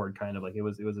these chord kind of like it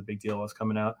was a big deal. I was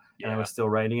coming out and I was still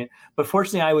writing it. But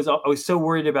fortunately, I was so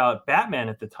worried about Batman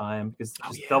at the time because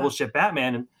double ship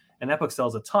Batman and that book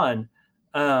sells a ton.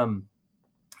 So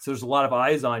there's a lot of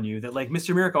eyes on you that like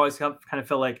Mr. Miracle always kind of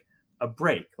felt like a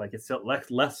break, like it's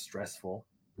less stressful.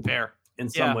 Fair. In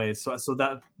some ways. So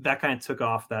that kind of took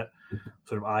off that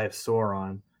sort of eye of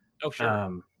Sauron. Oh,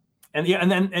 sure.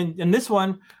 And this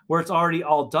one where it's already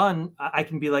all done, I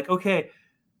can be like, okay,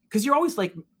 because you're always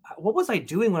like, what was I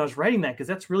doing when I was writing that? Because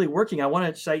that's really working.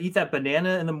 should I eat that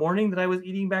banana in the morning that I was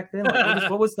eating back then? Like,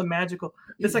 what was the magical?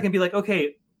 This I can be like,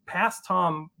 okay, past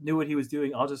Tom knew what he was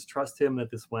doing. I'll just trust him that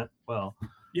this went well.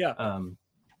 Yeah.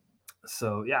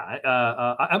 So yeah,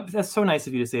 that's so nice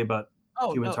of you to say about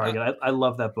Human Target. I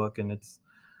love that book, and it's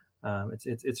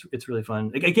really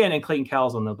fun. Again, and Clayton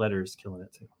Cowles on the letters killing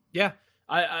it too. Yeah.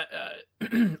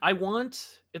 I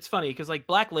want. It's funny because like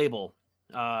Black Label,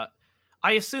 I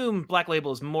assume Black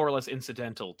Label is more or less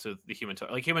incidental to the Human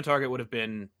Target. Like Human Target would have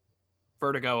been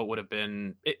Vertigo. It would have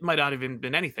been. It might not have even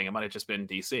been anything. It might have just been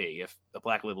DC if the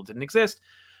Black Label didn't exist.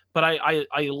 But I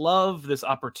love this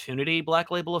opportunity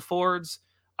Black Label affords.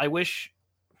 I wish.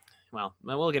 Well,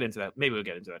 we'll get into that. Maybe we'll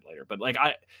get into that later. But like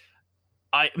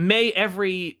I may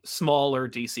every smaller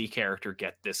DC character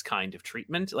get this kind of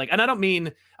treatment. Like, and I don't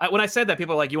mean when I said that,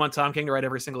 people are like, "You want Tom King to write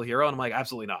every single hero?" And I'm like,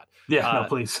 absolutely not. Yeah, no,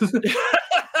 please.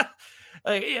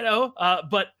 Like,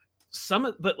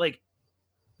 but like,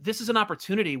 this is an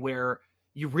opportunity where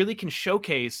you really can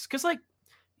showcase because, like,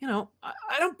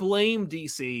 I don't blame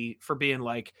DC for being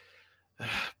like,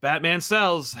 Batman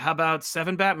sells. How about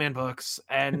 7 Batman books?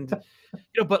 And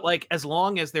but like as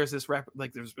long as there's this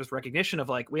there's this recognition of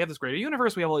like we have this greater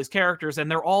universe, we have all these characters,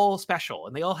 and they're all special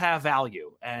and they all have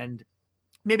value. And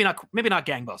maybe not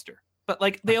Gangbuster, but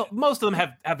like most of them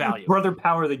have value. Brother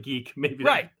Power the Geek, maybe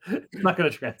right. It's not going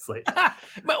to translate. But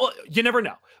well, you never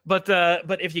know. But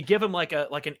if you give them like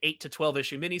an 8 to 12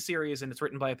 issue miniseries and it's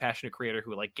written by a passionate creator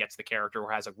who like gets the character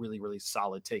or has a really really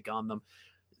solid take on them,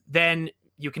 then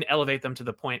you can elevate them to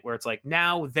the point where it's like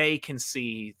now they can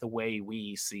see the way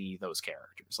we see those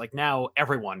characters. Like now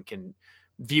everyone can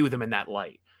view them in that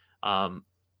light. That's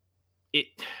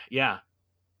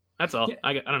all.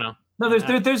 I don't know. No,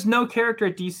 there's no character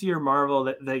at DC or Marvel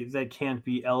that can't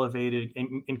be elevated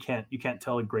and you can't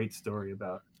tell a great story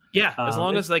about. Yeah, as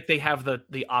long as like they have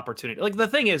the opportunity. Like the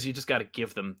thing is, you just got to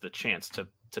give them the chance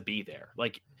to be there.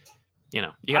 Like, you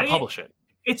got to publish it.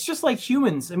 It's just like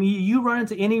humans. I mean, you run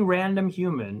into any random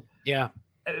human,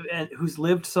 and who's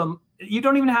lived you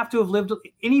don't even have to have lived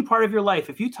any part of your life.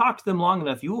 If you talk to them long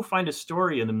enough, you will find a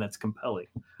story in them that's compelling.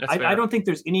 I don't think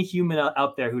there's any human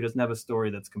out there who doesn't have a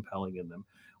story that's compelling in them.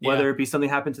 Whether it be something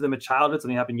happened to them in childhood,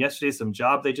 something happened yesterday, some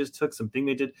job they just took, something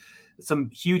they did,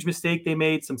 some huge mistake they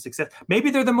made, some success.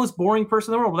 Maybe they're the most boring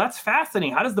person in the world. Well, that's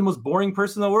fascinating. How does the most boring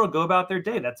person in the world go about their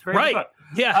day? That's very right. Fun.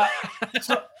 Yeah.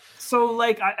 So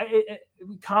like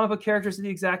comic book characters are the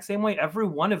exact same way. Every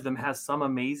one of them has some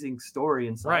amazing story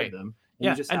inside of them. And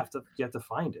you just have to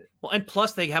find it. Well, and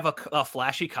plus they have a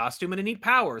flashy costume and a neat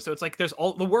power. So it's like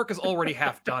the work is already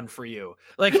half done for you.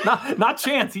 Like not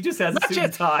Chance. He just has a suit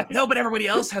and tie. No, but everybody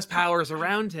else has powers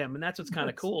around him, and that's what's kind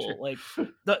of cool. True. Like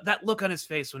that look on his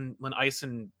face when Ice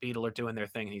and Beetle are doing their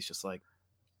thing, and he's just like,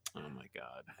 oh my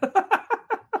god.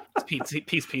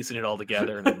 He's piecing it all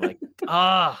together, and I'm like,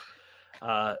 I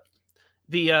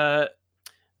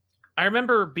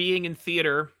remember being in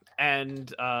theater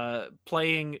and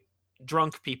playing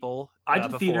drunk people. I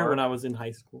did theater when I was in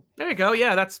high school. There you go.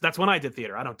 Yeah, that's when I did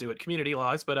theater. I don't do it community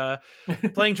wise, but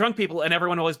playing drunk people and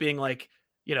everyone always being like,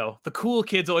 the cool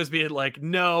kids always being like,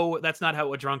 no, that's not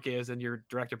how a drunk is, and your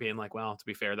director being like, well, to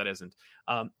be fair, that isn't.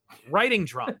 Writing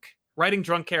drunk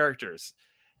characters.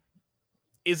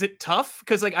 Is it tough?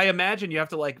 Because like I imagine you have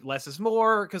to like less is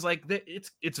more, because like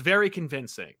it's very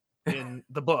convincing in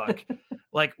the book,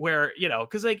 like where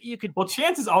because like you could. Well,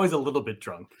 Chance is always a little bit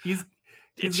drunk. He's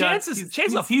Chance is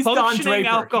a functioning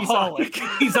alcoholic.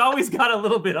 He's always got a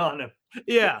little bit on him.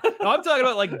 Yeah, no, I'm talking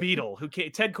about like Beetle,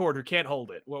 Ted Kord, who can't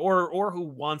hold it, or who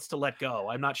wants to let go.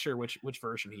 I'm not sure which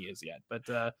version he is yet, but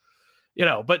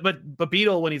but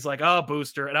Beetle when he's like, oh,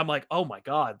 Booster, and I'm like, oh my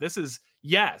god, this is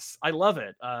yes, I love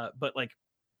it. But like,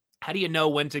 how do you know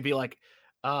when to be like,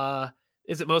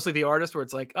 is it mostly the artist where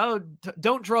it's like, oh,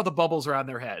 don't draw the bubbles around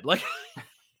their head, like.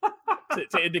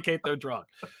 to indicate they're drunk.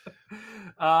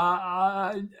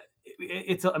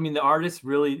 It's I mean, the artist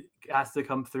really has to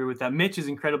come through with that. Mitch is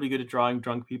incredibly good at drawing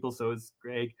drunk people, so is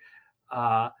Greg.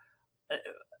 But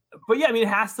yeah, I mean, it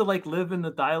has to like live in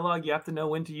the dialogue. You have to know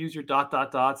when to use your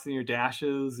dots and your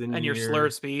dashes and your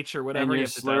slurred speech or whatever. And your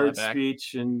slurred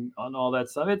speech and on all that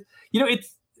stuff.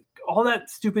 It's all that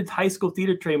stupid high school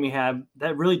theater training we have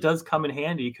that really does come in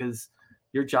handy, because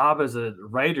your job as a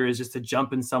writer is just to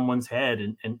jump in someone's head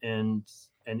and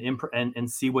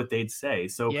see what they'd say.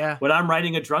 So when I'm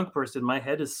writing a drunk person, my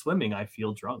head is swimming. I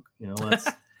feel drunk.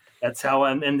 That's how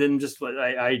I'm. And then just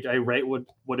I write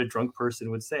what a drunk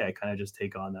person would say. I kind of just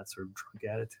take on that sort of drunk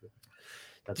attitude.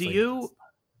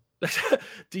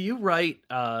 Do you write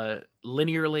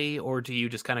linearly, or do you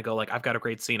just kind of go like, I've got a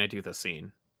great scene, I do this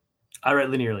scene? I write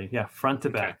linearly. Yeah, front to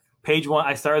back. Page one.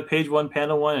 I start with page 1,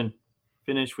 panel 1, and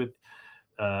finish with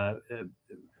one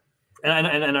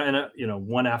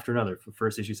after another for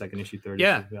first issue, second issue, third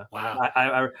issue. Yeah.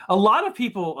 Wow. A lot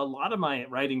of my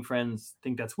writing friends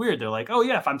think that's weird. They're like, oh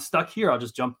yeah, if I'm stuck here, I'll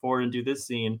just jump forward and do this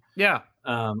scene. Yeah.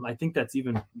 I think that's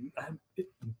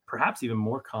perhaps even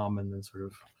more common than sort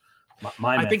of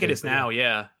my I think it is now.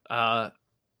 Yeah.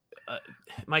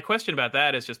 My question about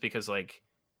that is just because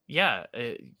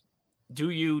do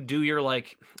you do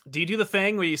the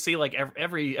thing where you see like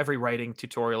every writing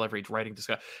tutorial, every writing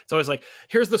discussion, it's always like,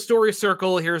 here's the story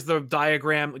circle, here's the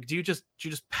diagram. Do you just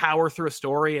power through a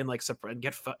story and like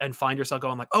and find yourself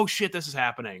going like, oh shit, this is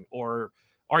happening? Or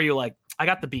are you like, I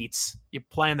got the beats, you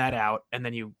plan that out and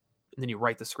then you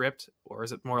write the script? Or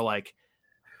is it more like,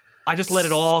 I just let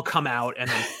it all come out and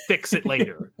then fix it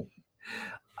later?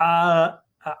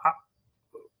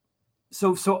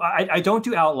 So I don't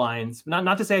do outlines.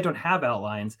 Not to say I don't have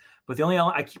outlines, but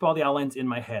I keep all the outlines in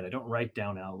my head. I don't write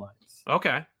down outlines.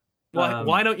 Okay.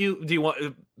 Why don't you? Do you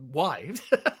want? Why?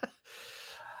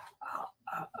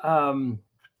 Well,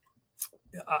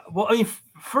 I mean,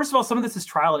 first of all, some of this is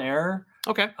trial and error.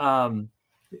 Okay.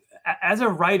 As a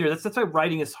writer, that's why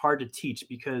writing is hard to teach,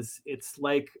 because it's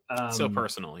like so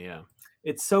personal. Yeah.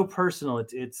 It's so personal.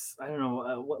 It's I don't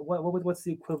know what's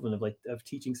the equivalent of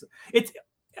teaching. It's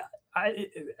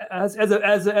as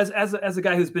a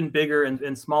guy who's been bigger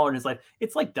and smaller in his life,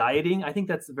 it's like dieting. I think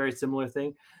that's a very similar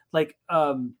thing. Like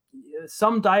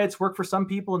some diets work for some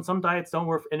people and some diets don't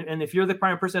work. And if you're the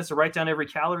kind of person who has to write down every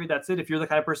calorie, that's it. If you're the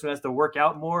kind of person who has to work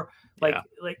out more, and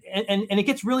it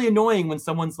gets really annoying when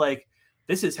someone's like,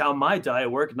 this is how my diet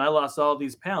worked and I lost all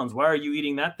these pounds. Why are you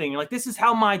eating that thing? You're like, this is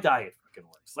how my diet fucking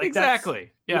works. Like,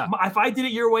 exactly. Yeah. If I did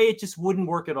it your way, it just wouldn't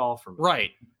work at all for me.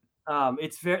 Right.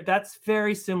 That's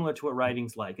very similar to what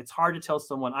writing's like. It's hard to tell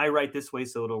someone I write this way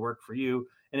so it'll work for you,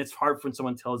 and it's hard when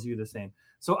someone tells you the same.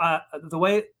 So the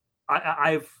way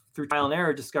I've through trial and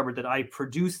error discovered that I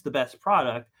produce the best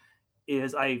product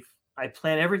is I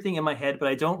plan everything in my head, but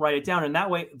I don't write it down, and that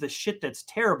way the shit that's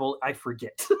terrible I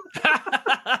forget.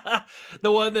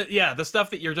 The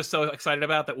stuff that you're just so excited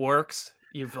about that works,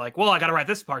 you're like, well, I got to write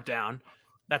this part down.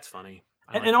 That's funny.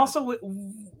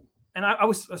 And I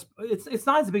was, it's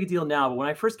not as big a deal now, but when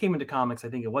I first came into comics, I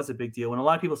think it was a big deal when a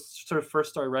lot of people sort of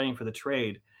first started writing for the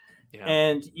trade. Yeah.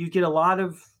 And you get a lot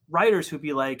of writers who'd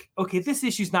be like, okay, this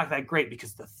issue's not that great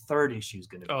because the third issue is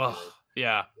going to be good.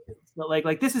 Yeah.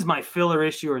 Like this is my filler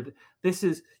issue, or this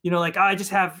is, I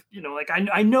just have,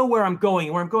 I know where I'm going,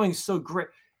 and where I'm going is so great.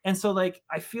 And so like,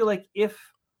 I feel like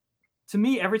to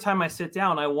me, every time I sit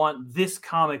down, I want this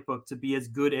comic book to be as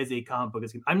good as a comic book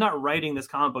is. I'm not writing this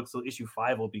comic book so issue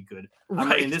 5 will be good. I'm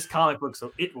writing this comic book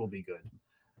so it will be good.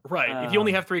 Right. If you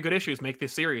only have 3 good issues, make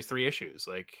this series 3 issues.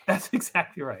 Like, that's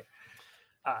exactly right.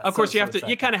 Of course, you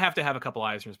kind of have to have a couple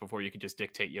Eisners before you can just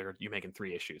dictate you making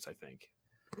 3 issues. I think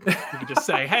you can just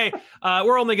say, "Hey,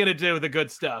 we're only going to do the good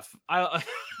stuff."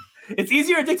 It's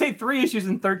easier to dictate 3 issues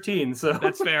than 13, so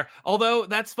that's fair. Although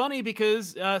that's funny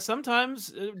because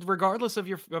sometimes, regardless of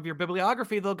your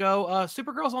bibliography, they'll go,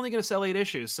 "Supergirl's only going to sell 8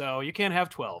 issues, so you can't have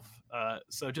 12.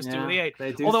 So just do the 8."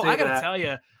 Although I got to tell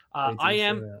you, I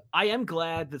am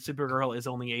glad that Supergirl is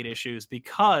only 8 issues,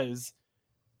 because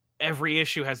every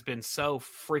issue has been so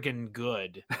friggin'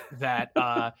 good that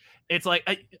it's like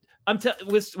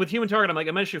with Human Target, I'm like,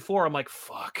 I'm issue 4, I'm like,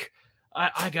 fuck,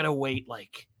 I gotta wait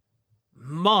like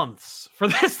months for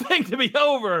this thing to be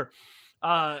over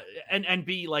and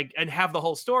be like, and have the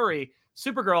whole story.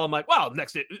 Supergirl, I'm like, wow,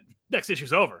 next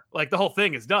issue's over, like the whole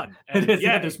thing is done. And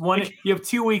there's one. You have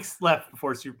 2 weeks left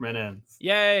before Superman ends.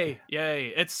 Yay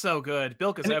it's so good.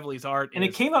 Bill Kazevely's art, and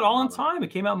it came out all in time.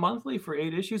 It came out monthly for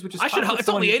 8 issues, which is it's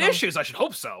only 8 issues. I should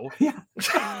hope so. Yeah.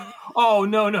 Oh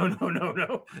no.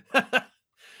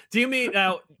 Do you mean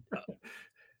now?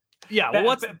 Yeah, well,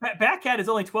 what's Batcat is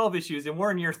only 12 issues, and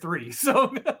we're in year 3,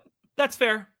 so that's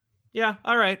fair. Yeah,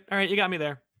 all right, you got me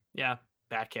there. Yeah,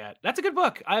 Batcat. That's a good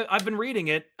book. I've been reading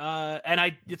it,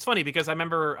 and it's funny because I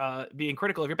remember being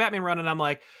critical of your Batman run, and I'm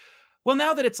like, well,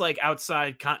 now that it's like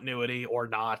outside continuity or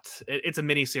not, it's a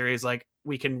mini series. Like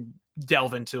we can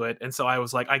delve into it, and so I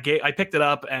was like, I picked it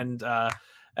up, and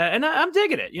I'm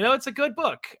digging it. You know, it's a good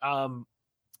book.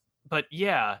 But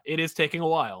yeah, it is taking a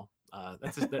while.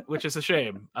 Which is a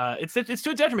shame. It's to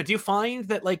a detriment. Do you find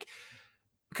that, like,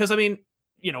 because I mean,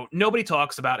 you know, nobody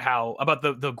talks about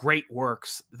the great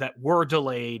works that were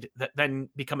delayed that then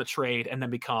become a trade and then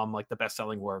become like the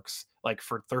best-selling works like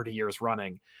for 30 years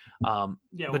running. But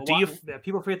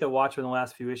people forget that Watchmen, the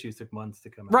last few issues took months to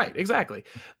come out. Right, exactly.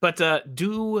 But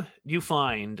do you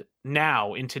find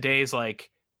now in today's like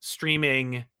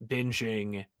streaming,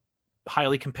 binging,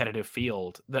 highly competitive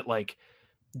field that like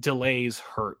delays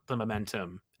hurt the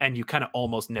momentum and you kind of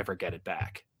almost never get it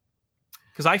back?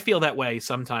 Because I feel that way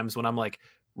sometimes when I'm like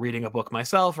reading a book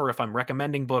myself, or if I'm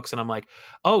recommending books and I'm like,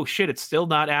 oh shit, it's still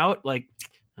not out. Like,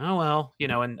 oh well, you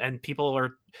know, and people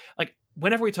are like,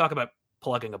 whenever we talk about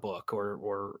plugging a book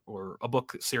or a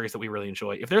book series that we really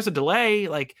enjoy, if there's a delay,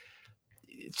 like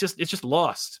it's just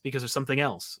lost because there's something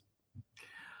else.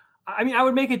 I mean, I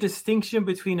would make a distinction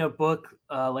between a book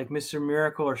like Mr.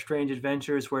 Miracle or Strange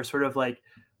Adventures, where sort of like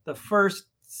the first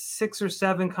 6 or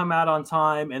 7 come out on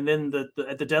time, and then the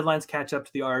deadlines catch up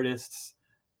to the artists.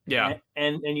 Yeah,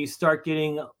 and you start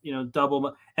getting, you know,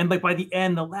 double, and like by the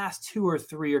end, the last 2 or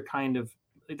 3 are kind of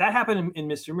that happened in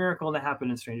Mr. Miracle, and that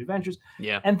happened in Strange Adventures.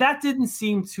 Yeah, and that didn't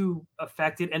seem to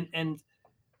affect it. And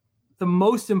the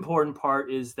most important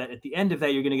part is that at the end of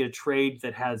that, you're going to get a trade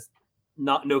that has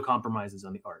no compromises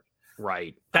on the art.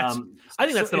 Right. I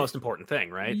think that's the most important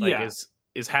thing, right? Like, yeah.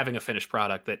 is having a finished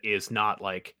product that is not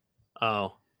like,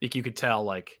 oh, like you could tell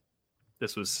like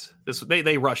this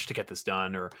they rushed to get this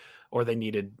done, or they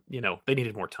needed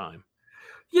more time.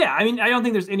 Yeah, I mean, I don't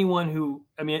think there's anyone who,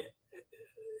 I mean,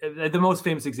 the most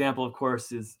famous example, of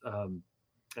course, is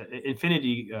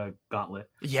Infinity Gauntlet.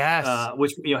 Yes.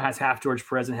 Which, you know, has half George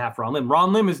Perez and half Ron Lim.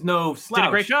 Ron Lim is no slouch. Did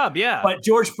a great job, yeah. But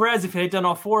George Perez, if he had done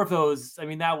all 4 of those, I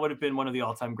mean, that would have been one of the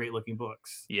all-time great-looking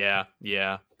books. Yeah.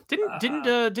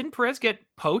 Didn't Perez get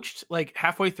poached like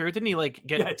halfway through? Didn't he like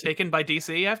get taken by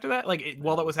DC after that? Like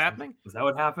while that was happening? Was that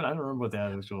what happened? I don't remember what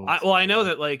that was. I know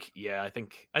that like, yeah, I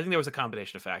think there was a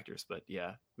combination of factors, but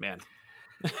yeah, man.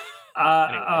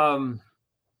 Anyway.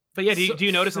 But yeah, do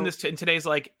you notice in today's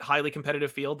like highly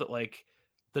competitive field that like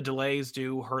the delays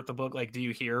do hurt the book? Like, do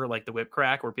you hear like the whip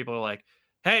crack where people are like,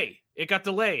 hey, it got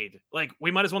delayed. Like,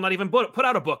 we might as well not even put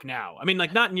out a book now. I mean,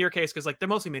 like, not in your case, because like they're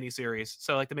mostly miniseries.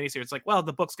 So like the miniseries, like, well,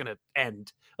 the book's gonna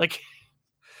end. Like,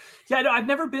 yeah, no, I've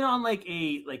never been on like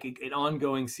an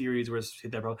ongoing series where it's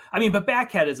hit that problem. I mean, but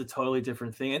Batcat is a totally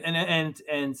different thing. And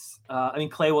I mean,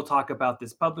 Clay will talk about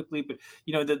this publicly, but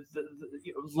you know, the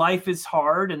life is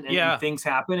hard and things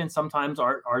happen, and sometimes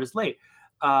art is late.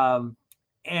 And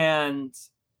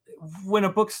when a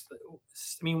book's,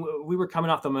 I mean, we were coming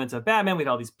off the momentum of Batman. We had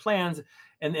all these plans,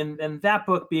 and that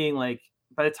book being like,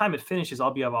 by the time it finishes,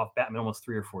 I'll be off Batman almost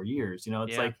 3 or 4 years. You know,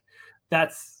 it's like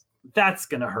that's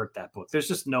gonna hurt that book. There's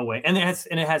just no way. And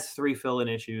it has 3 fill-in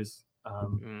issues.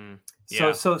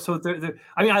 So there,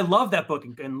 I mean, I love that book,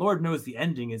 and Lord knows the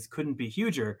ending couldn't be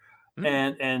huger.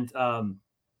 And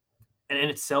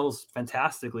it sells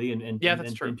fantastically, and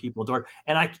that's true. And people adore it.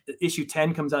 And issue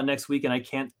 10 comes out next week, and I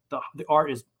can't. The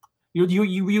art is.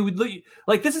 You would look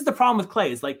like, this is the problem with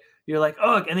Clay. Is like, you're like,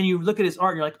 oh, and then you look at his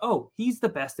art and you're like, oh, he's the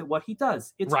best at what he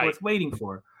does. It's worth waiting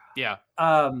for. Yeah.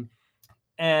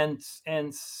 And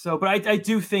so, but I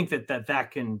do think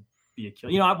that can be a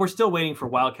kill. You know, we're still waiting for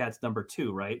Wildcats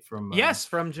 #2, right? From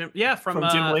Jim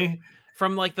Lee,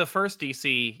 from like the first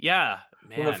DC. Yeah.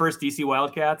 Man. From the first DC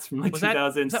Wildcats from like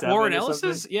 2007. Was that Warren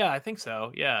Ellis's? Yeah, I think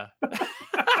so. Yeah.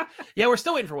 Yeah, we're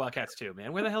still waiting for Wildcats 2,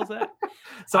 man. Where the hell's that?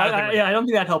 So I don't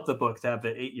think that helped the book to have the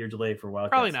 8-year delay for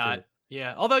Wildcats. Probably not. 2.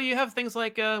 Yeah, although you have things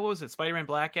like what was it, Spider-Man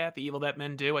Black Cat, The Evil That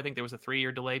Men Do. I think there was a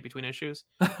 3-year delay between issues,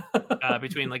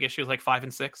 between like issues like 5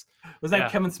 and 6. Was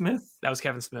that Kevin Smith? That was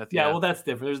Kevin Smith. Yeah, well, that's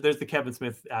different. There's the Kevin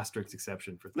Smith asterisk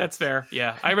exception for things. That's fair.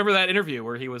 Yeah, I remember that interview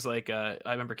where he was like, I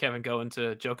remember Kevin going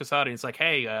to Joe Quesada and he's like,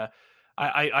 hey,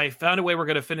 I found a way we're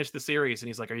going to finish the series, and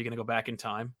he's like, are you going to go back in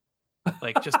time?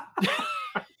 Like, just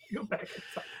go back in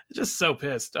time. Just so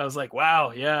pissed. I was like,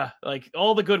 wow, yeah, like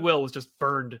all the goodwill was just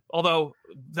burned. Although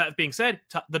that being said,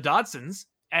 the Dodsons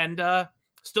and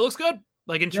still looks good.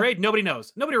 Like in trade, nobody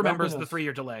knows. Nobody remembers the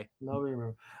 3-year delay. Nobody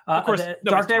remembers. Of course,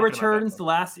 Dark Knight Returns, the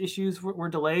last issues were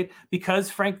delayed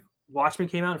because Watchmen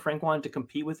came out, and Frank wanted to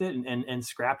compete with it and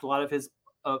scrapped a lot of his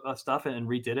of stuff and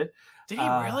redid it. Did he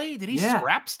really? Did he yeah.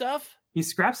 scrap stuff? He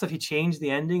scrapped stuff. He changed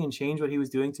the ending and changed what he was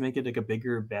doing to make it like a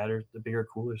bigger,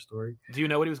 cooler story. Do you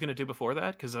know what he was going to do before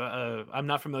that? Because I'm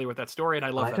not familiar with that story, and I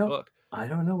love that book. I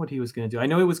don't know what he was going to do. I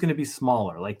know it was going to be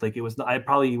smaller. Like it was. I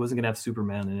probably wasn't going to have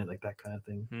Superman in it, like that kind of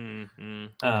thing.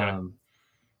 Okay.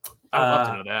 I would love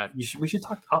to know that. We should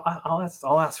talk.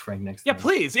 I'll ask Frank next time. Yeah,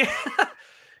 please. Yeah.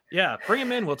 Yeah, bring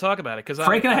him in. We'll talk about it. Because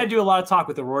Frank and I had to do a lot of talk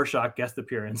with the Rorschach guest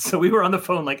appearance, so we were on the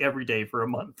phone like every day for a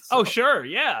month. So. Oh, sure.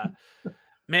 Yeah.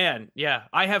 Man, yeah.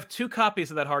 I have 2 copies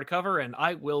of that hardcover, and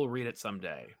I will read it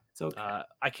someday. It's okay.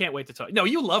 I can't wait to talk. No,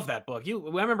 you love that book. I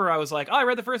remember I was like, I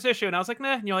read the first issue, and I was like,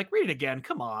 nah. And you're like, read it again.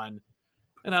 Come on.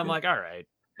 And I'm like, all right.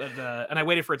 But, and I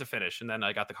waited for it to finish, and then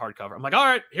I got the hardcover. I'm like, all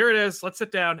right, here it is. Let's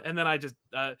sit down. And then I just,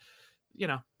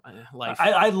 life.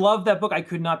 I love that book. I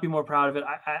could not be more proud of it.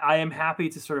 I am happy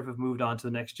to sort of have moved on to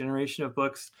the next generation of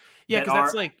books. Yeah, because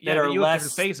that's like that are you less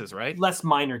have different phases, right? Less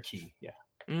minor key. Yeah.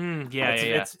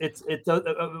 It's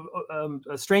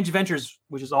Strange Adventures,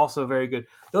 which is also very good.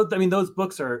 Those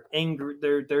books are angry.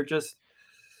 They're just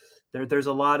there's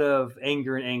a lot of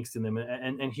anger and angst in them,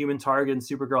 and Human Target and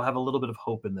Supergirl have a little bit of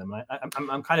hope in them.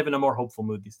 I'm kind of in a more hopeful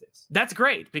mood these days. That's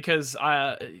great because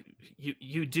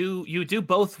you do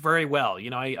both very well.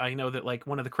 I know that like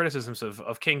one of the criticisms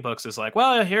of King books is like,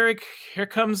 well, here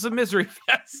comes the misery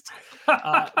fest,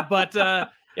 but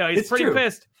he's pretty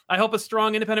pissed. I hope a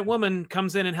strong, independent woman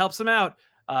comes in and helps him out.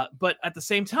 But at the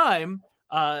same time,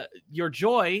 your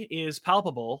joy is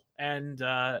palpable. And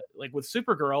like with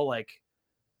Supergirl, like,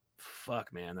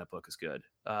 fuck, man, that book is good.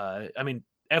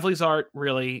 Evely's art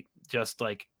really just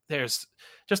like, there's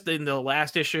just in the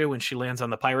last issue when she lands on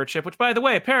the pirate ship, which, by the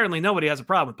way, apparently nobody has a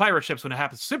problem with pirate ships when it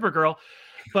happens to Supergirl.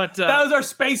 But those are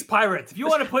space pirates. If you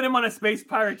want to put him on a space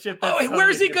pirate ship,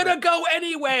 where's he gonna go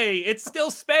anyway? It's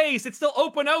still space. It's still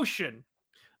open ocean.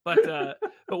 But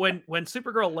when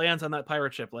Supergirl lands on that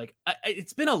pirate ship, like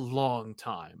it's been a long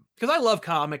time because I love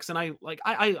comics and I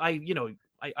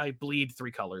bleed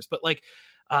 3 colors. But like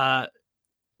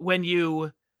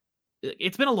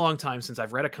it's been a long time since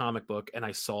I've read a comic book and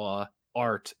I saw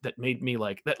art that made me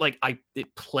like that. Like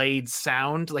it played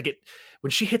sound like it when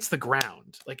she hits the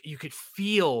ground, like you could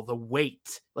feel the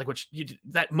weight, like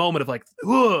that moment of like,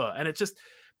 ugh, and it's just.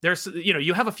 There's,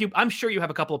 you have I'm sure you have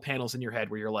a couple of panels in your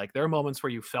head where you're like, there are moments where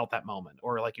you felt that moment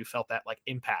or like you felt that like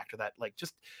impact or that like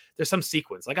just there's some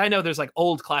sequence. Like I know there's like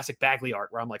old classic Bagley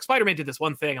art where I'm like, Spider-Man did this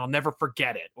one thing, I'll never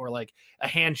forget it, or like a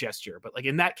hand gesture. But like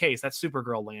in that case, that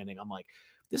Supergirl landing, I'm like,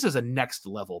 this is a next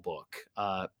level book.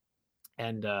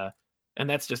 And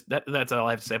that's just that's all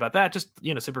I have to say about that. Just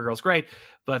Supergirl's great,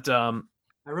 but I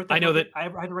had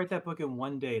to write that book in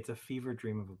one day. It's a fever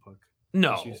dream of a book.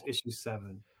 No, issue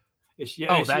 7. Issue.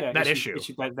 That issue.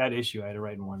 That issue I had to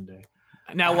write in one day.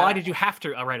 Now, why did you have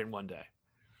to write it in one day?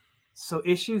 So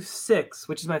issue 6,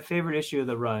 which is my favorite issue of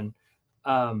the run,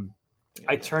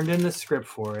 I turned in the script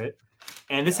for it,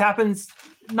 and this happens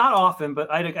not often,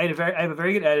 but I have a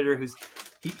very good editor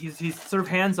he's sort of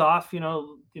hands off,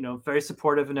 very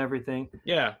supportive and everything.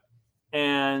 Yeah.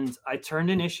 And I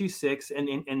turned in issue 6,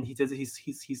 and he says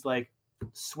he's like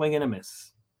swing and a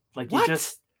miss, like what?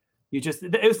 you just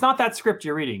it's not that script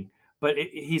you're reading. But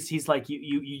he's like,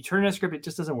 you turn in a script, it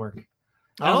just doesn't work.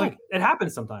 I was like, it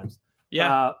happens sometimes.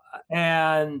 Yeah.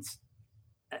 And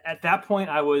at that point,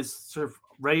 I was sort of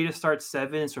ready to start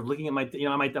 7 and sort of looking at my,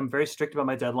 I'm very strict about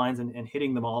my deadlines and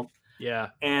hitting them all. Yeah.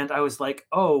 And I was like,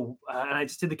 and I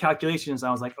just did the calculations. I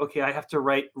was like, okay, I have to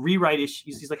rewrite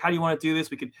issues. He's like, how do you want to do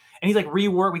this? And he's like, we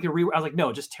could rework. I was like,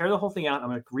 no, just tear the whole thing out. I'm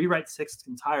going to rewrite 6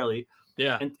 entirely.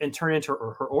 Yeah. And turn it into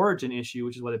her origin issue,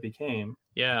 which is what it became.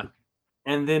 Yeah.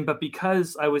 And then, but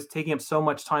because I was taking up so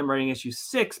much time writing issue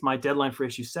 6, my deadline for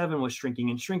issue 7 was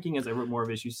shrinking as I wrote more of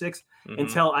issue 6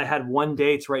 until I had one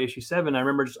day to write issue 7. I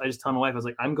remember I just told my wife, I was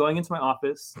like, I'm going into my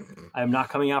office. I'm not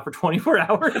coming out for 24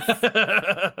 hours.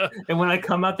 And when I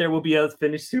come out, there will be a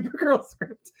finished Supergirl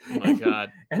script. Oh my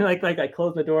God. And like I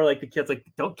closed my door, like the kids,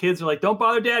 kids are like, don't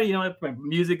bother daddy. My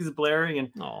music is blaring.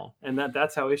 And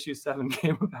that's how issue 7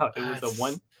 came about. It was the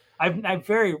one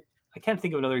I can't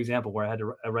think of another example where I had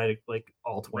to write like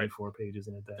all 24 pages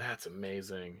in a day. That's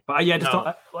amazing. But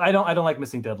I don't like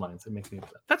missing deadlines. It makes me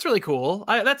upset. That's really cool.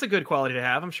 That's a good quality to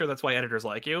have. I'm sure that's why editors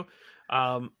like you.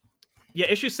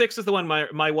 Issue 6 is the one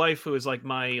my wife, who is like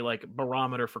my like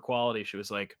barometer for quality, she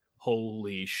was like,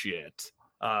 holy shit.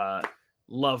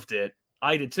 Loved it.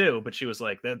 I did too, but she was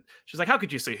like that. She's like, how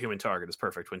could you say Human Target is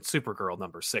perfect when Supergirl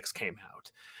number 6 came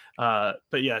out?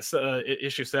 But yes,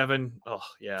 issue 7. Oh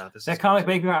yeah, that comic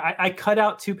made me. I cut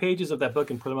out 2 pages of that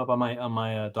book and put them up on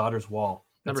my daughter's wall.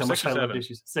 That's Number how 6 much or I loved 7?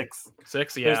 issues 6.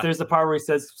 6, yeah. There's the part where he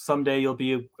says, "Someday you'll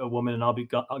be a woman and I'll be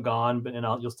gone, but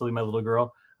you'll still be my little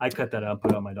girl." I cut that out and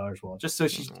put it on my daughter's wall, just so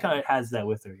she kind of has that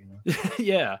with her, you know.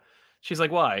 Yeah. She's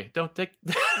like, why? Don't take.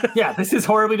 Yeah, this is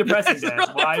horribly depressing, This is Dad.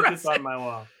 really Why is this depressing. on my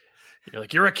wall? You're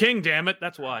like, you're a king, damn it.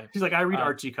 That's why. She's like, I read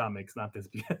Archie comics, not this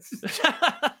BS.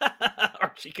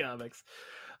 Archie comics.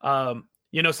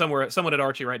 You know, someone at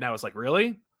Archie right now is like,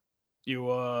 really? You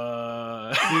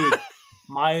Dude,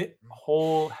 my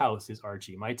whole house is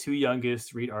Archie. My 2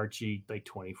 youngest read Archie like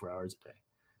 24 hours a day.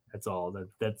 That's all.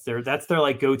 That's their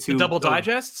like go-to. The double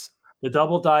digests? The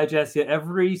double digest. Yeah,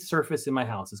 every surface in my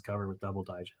house is covered with double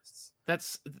digests.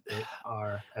 They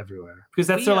are everywhere. Because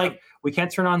that's their like, we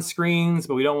can't turn on screens,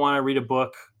 but we don't want to read a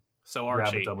book. So Grab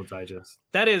Archie. a double digest.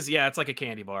 That is, yeah, it's like a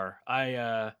candy bar.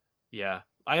 I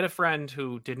had a friend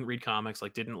who didn't read comics,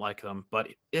 like didn't like them, but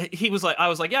he was like, I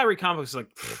was like, yeah, I read comics. He's like,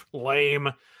 lame.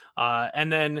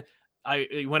 And then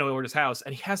I went over to his house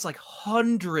and he has like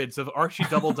hundreds of Archie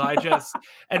double digests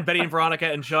and Betty and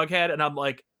Veronica and Jughead. And I'm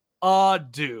like,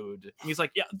 dude. And he's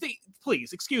like, yeah,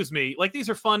 please, excuse me. Like, these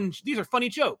are funny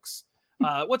jokes.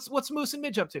 What's Moose and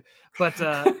Midge up to? But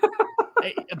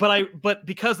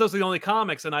because those are the only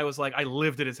comics, and I was like, I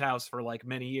lived at his house for like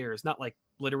many years, not like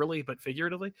literally, but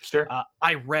figuratively. Sure.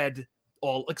 I read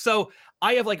all, like, so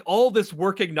I have like all this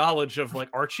working knowledge of like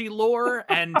Archie lore,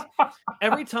 and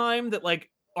every time that like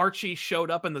Archie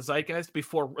showed up in the zeitgeist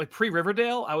before, like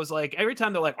pre-Riverdale, I was like, every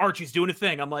time they're like, Archie's doing a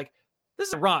thing, I'm like, this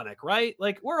is ironic, right?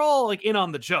 Like, we're all like in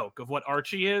on the joke of what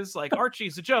Archie is. Like,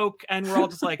 Archie's a joke, and we're all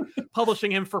just like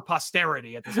publishing him for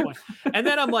posterity at this point. And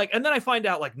then I'm like, and then I find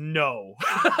out, like, no,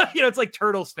 you know, it's like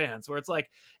Turtles fans, where it's like,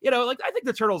 you know, like, I think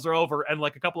the Turtles are over, and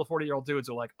like a couple of 40-year-old dudes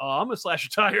are like, oh, I'm gonna slash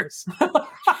your tires.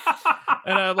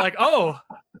 And I'm like, oh,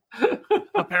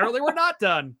 apparently we're not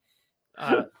done.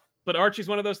 But Archie's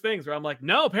one of those things where I'm like,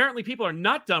 no, apparently people are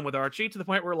not done with Archie, to the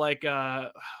point where like,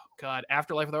 God,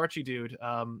 Afterlife with Archie, dude,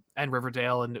 and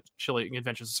Riverdale and Chilling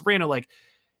Adventures of Sabrina, like,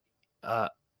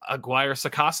 Aguirre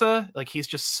Sacasa, like, he's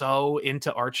just so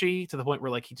into Archie to the point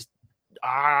where like he just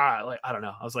like, I don't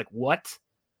know. I was like, what?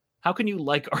 How can you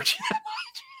like Archie that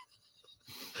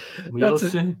much?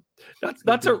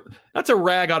 That's a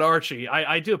rag on Archie.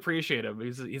 I do appreciate him.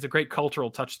 He's a great cultural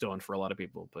touchstone for a lot of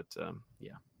people. But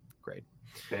yeah, great.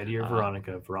 Betty or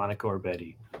Veronica, Veronica or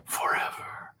Betty,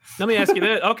 forever. Let me ask you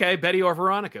this. Okay, Betty or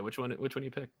Veronica? Which one do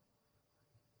you pick?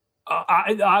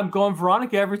 I'm going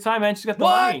Veronica every time, man. She's got the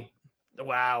money.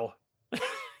 Wow.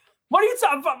 What are you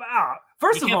talking about?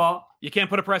 First of all, you can't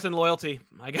put a price in loyalty.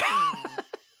 I guess.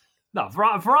 No,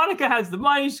 Veronica has the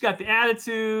money. She's got the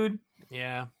attitude.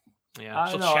 Yeah.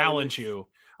 She'll challenge you.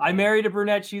 I married a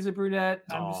brunette. She's a brunette.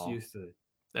 I'm just used to it.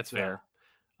 That's fair.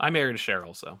 I married a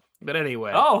Cheryl, so. But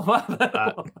anyway. Because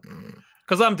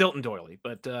I'm Dilton Doily.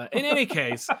 But in any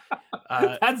case.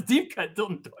 That's deep cut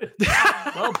Dilton Doily.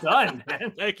 Well done,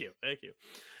 man. Thank you.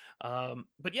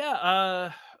 But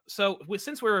yeah, so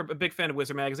since we're a big fan of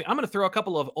Wizard Magazine, I'm going to throw a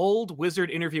couple of old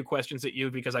Wizard interview questions at you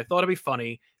because I thought it'd be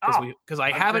funny because I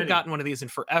haven't gotten one of these in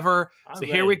forever.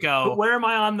 Here we go. But where am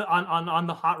I on the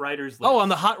hot writers list? Oh, on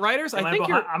the hot writers?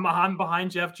 I'm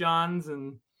behind Jeff Johns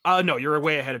and. No, you're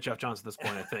way ahead of Jeff Johns at this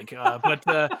point, I think. But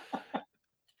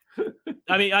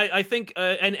I mean, I think,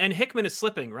 and Hickman is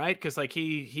slipping, right? Because like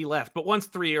he left. But once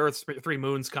 3 Earths, 3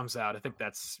 Moons comes out, I think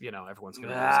that's, everyone's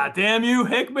gonna. Damn you,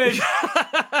 Hickman!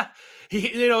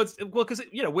 It's because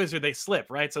Wizard, they slip,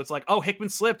 right? So it's like, oh, Hickman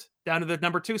slipped down to the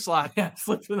number 2 slot. Yeah,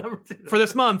 slipped to the number 2 for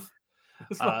this month.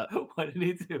 What did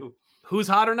he do? Who's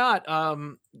hot or not?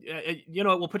 We'll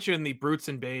put you in the Brutes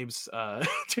and Babes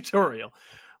tutorial.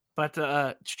 But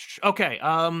okay,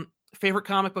 favorite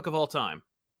comic book of all time,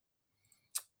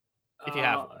 if you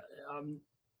have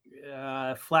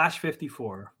one. Flash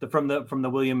 54, from the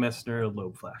William Messner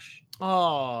Loeb Flash.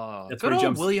 Oh, that's where he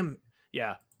jumps. William,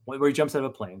 yeah, where he jumps out of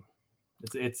a plane.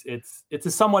 It's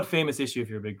a somewhat famous issue if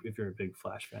you're a big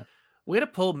Flash fan. Way to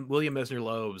pull William Messner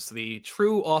Loebs, the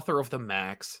true author of the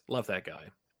Max. Love that guy.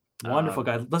 Wonderful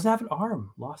guy. Doesn't have an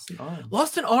arm.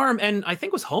 Lost an arm, and I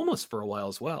think was homeless for a while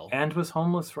as well. And was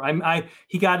homeless for.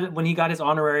 He got it when he got his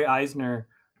honorary Eisner.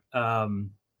 They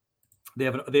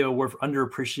have an award for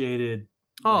underappreciated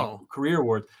career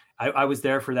awards. I was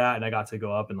there for that, and I got to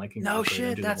go up and like. No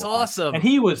shit, that's awesome. And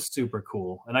he was super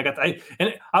cool, and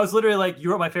I was literally like, "You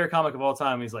wrote my favorite comic of all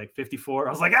time." He's like 54. I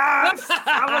was like, I'm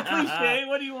a cliche.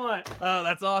 What do you want? Oh,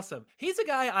 that's awesome. He's a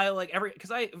guy I like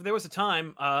because there was a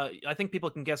time, I think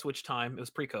people can guess which time, it was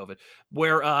pre-COVID,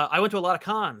 where I went to a lot of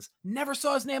cons, never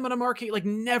saw his name on a marquee, like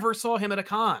never saw him at a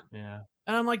con. Yeah.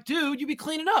 And I'm like, dude, you be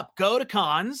cleaning up. Go to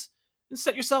cons and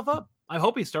set yourself up. I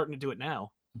hope he's starting to do it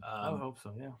now. I would hope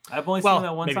so. Yeah, I've only Well, seen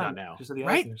that one maybe time. not now, Just at the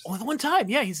right? Eisners. Oh, the one time.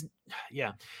 Yeah,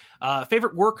 yeah.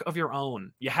 Favorite work of your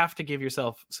own. You have to give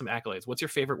yourself some accolades. What's your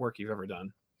favorite work you've ever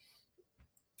done?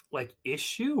 Like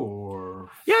issue or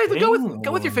Yeah, go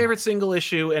with your or- favorite single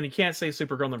issue, and you can't say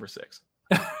Supergirl number 6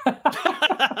 because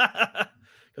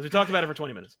we talked about it for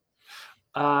 20 minutes.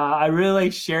 I really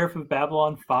like Sheriff of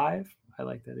Babylon 5. I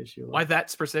like that issue. A lot. Why that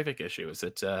specific issue? Is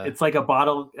it? It's like a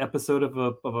bottle episode of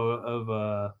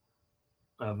a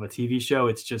TV show.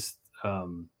 It's just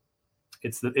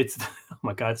it's oh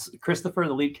my god, it's Christopher,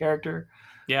 the lead character,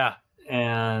 Yeah.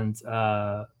 and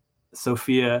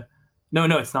Sophia. No,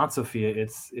 it's not Sophia.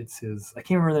 It's his. I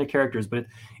can't remember the characters, but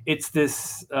it's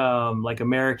this like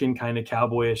American kind of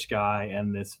cowboyish guy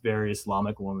and this very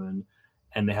Islamic woman,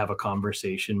 and they have a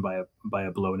conversation by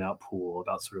a blown out pool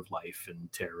about sort of life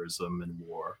and terrorism and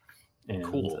war. And,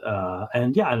 Cool.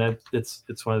 And yeah, and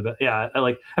it's one of the yeah. I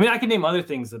like. I mean, I can name other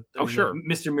things that. Sure.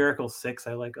 Mr. Miracle 6,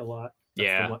 I like a lot.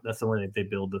 That's the one they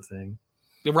build the thing.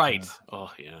 You're right.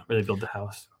 Oh yeah. Where they build the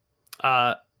house.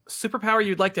 Superpower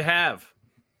you'd like to have.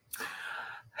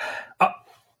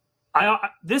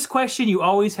 This question you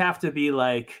always have to be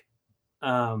like,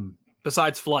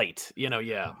 Besides flight, yeah.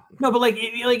 no, but like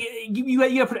you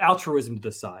gotta put altruism to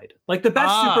the side. Like the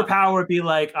best superpower would be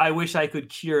like, I wish I could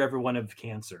cure everyone of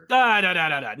cancer. No.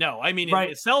 I mean,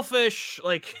 Right. it's selfish.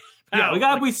 Like, Yeah, we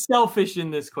gotta be selfish in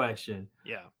this question.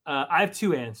 Yeah. I have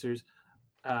two answers.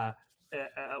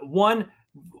 One,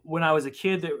 when I was a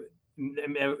kid,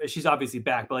 she's obviously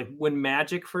back, but like when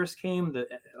Magic first came,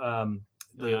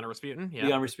 Liana Rasputin. Yeah.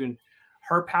 Liana Rasputin,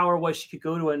 her power was she could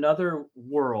go to another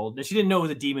world, and she didn't know it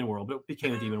was a demon world, but it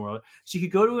became a demon world. She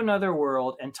could go to another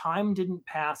world, and time didn't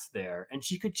pass there, and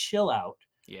she could chill out.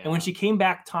 Yeah. And when she came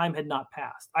back, time had not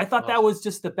passed. I thought that was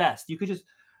just the best. You could just,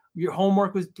 your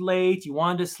homework was late, you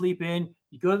wanted to sleep in,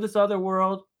 you go to this other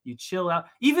world, you chill out.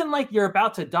 Even like you're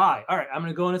about to die. All right, I'm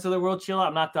going to go in this other world, chill out.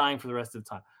 I'm not dying for the rest of the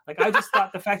time. Like I just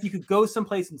thought the fact you could go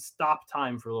someplace and stop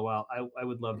time for a little while, I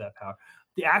would love that power.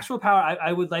 The actual power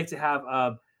I would like to have,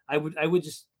 I would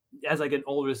just, as I get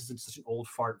older, this is such an old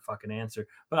fart fucking answer,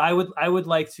 but I would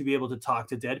like to be able to talk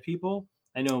to dead people.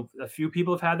 I know a few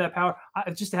people have had that power.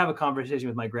 Just to have a conversation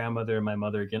with my grandmother and my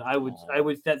mother again. I would I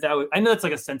know it's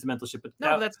like a sentimental shit, but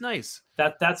that's nice.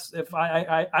 That's if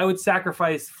I would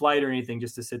sacrifice flight or anything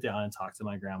just to sit down and talk to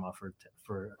my grandma for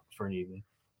an evening.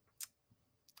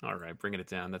 All right, bringing it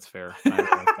down. That's fair. I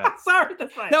like that. Sorry,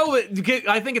 that's fine. No,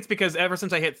 I think it's because ever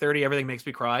since I hit 30, everything makes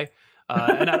me cry,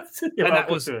 and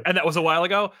that was a while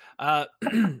ago.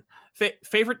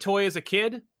 Favorite toy as a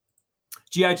kid?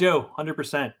 G.I. Joe,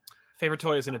 100%. Favorite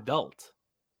toy as an adult?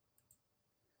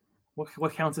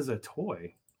 What counts as a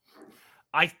toy?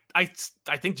 I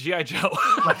think G.I. Joe.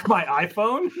 Like my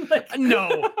iPhone?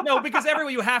 No, because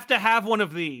everyone you have to have one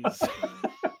of these.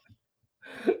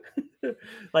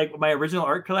 Like my original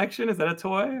art collection, is that a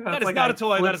toy? That is like not a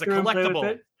toy. That is a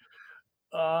collectible.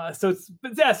 So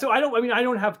I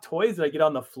don't have toys that I get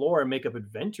on the floor and make up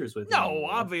adventures with. No, anymore.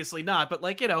 obviously not. But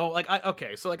like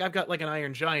I've got like an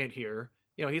Iron Giant here.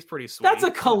 He's pretty sweet. That's a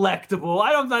collectible.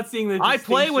 I'm not seeing the. I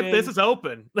play with this. It's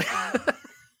open.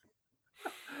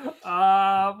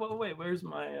 Well, wait. Where's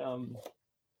my Oh,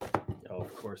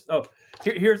 of course. Oh,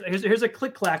 here's a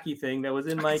click clacky thing that was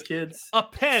in my kid's a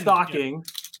pen stocking.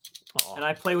 Oh. And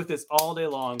I play with this all day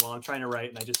long while I'm trying to write,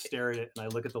 and I just stare at it and I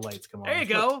look at the lights come on. There you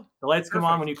go. The lights come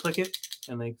on when you click it,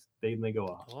 and they go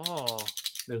off. Oh,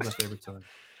 there's my favorite toy.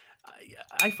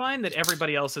 I find that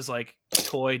everybody else is like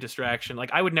toy distraction.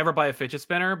 Like I would never buy a fidget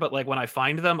spinner, but like when I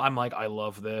find them, I'm like, I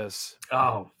love this.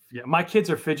 Oh yeah, my kids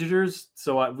are fidgeters,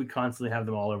 so we constantly have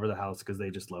them all over the house because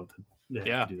they just love to do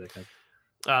that kind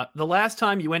of. The last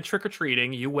time you went trick or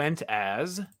treating, you went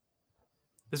as.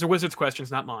 These are Wizards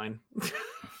questions, not mine.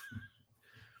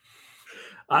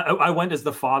 I went as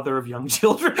the father of young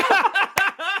children.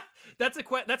 That's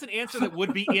an answer that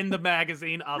would be in the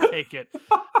magazine. I'll take it.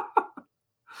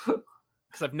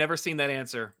 Because I've never seen that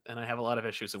answer, and I have a lot of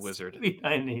issues with Wizard.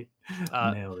 Nailed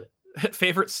it.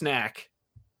 Favorite snack?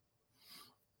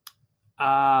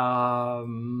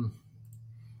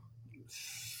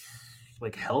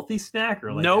 Like healthy snack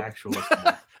or like nope. Actual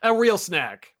snack? A real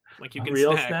snack. Like you can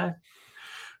real snack.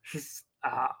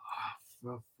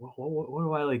 What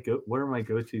do I like? What are my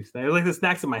go-to snacks? I like the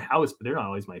snacks in my house, but they're not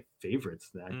always my favorite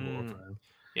snack of all time.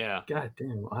 Yeah. God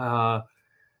damn.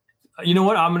 You know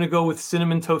what? I'm gonna go with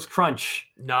cinnamon toast crunch.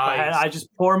 Nice.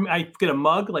 I get a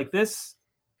mug like this,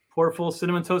 pour full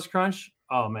cinnamon toast crunch.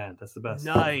 Oh man, that's the best.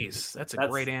 Nice. That's a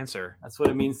great answer. That's what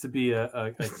it means to be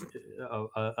a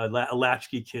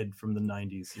latchkey kid from the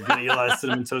 90s. You're gonna eat a lot of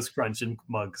cinnamon toast crunch in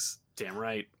mugs. Damn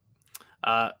right.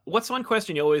 What's one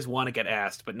question you always want to get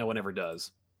asked, but no one ever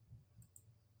does?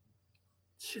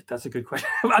 Shit, that's a good question.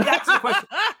 That's a question.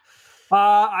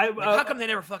 How come they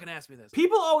never fucking ask me this?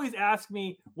 People always ask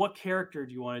me, what character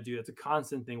do you want to do? That's a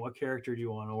constant thing. What character do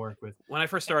you want to work with? When I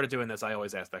first started doing this, I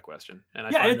always asked that question. And I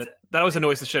Yeah, find that always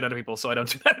annoys the shit out of people, so I don't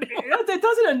do that anymore. It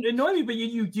doesn't annoy me, but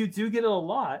you do get it a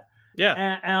lot.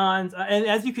 Yeah. And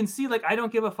as you can see, like, I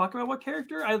don't give a fuck about what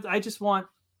character. I just want...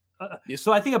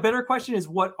 so I think a better question is,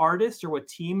 what artist or what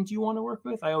team do you want to work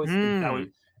with? I always think that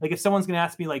would... Like, if someone's going to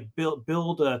ask me, like, build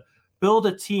a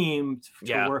team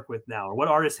to work with now, or what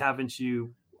artist haven't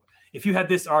you... If you had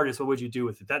this artist, what would you do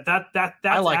with it? That's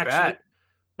I like actually, that.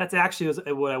 That's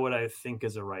actually what I think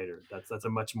as a writer. That's a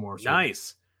much more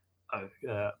nice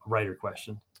writer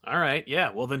question. All right,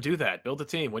 yeah. Well, then do that. Build a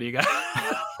team. What do you got?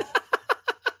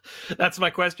 That's my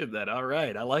question then. All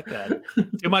right, I like that.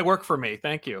 Do my work for me.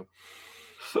 Thank you.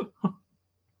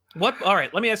 What? All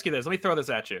right. Let me ask you this. Let me throw this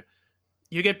at you.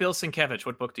 You get Bill Sienkiewicz.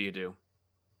 What book do you do?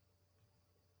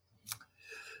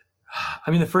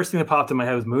 I mean, the first thing that popped in my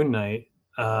head was Moon Knight.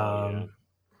 In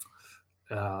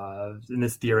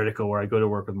this theoretical where I go to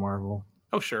work with Marvel.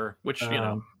 Oh, sure. Which,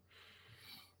 Moon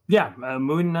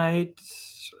Knight,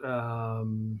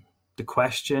 The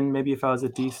Question, maybe if I was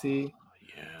at DC.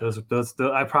 Yeah. Those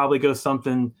I probably go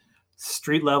something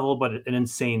street level, but an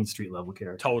insane street level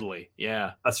character. Totally.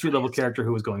 Yeah. A street level character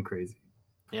who was going crazy.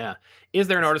 Yeah. Is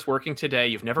there an artist working today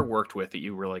you've never worked with that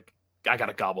you were like, I got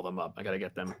to gobble them up. I got to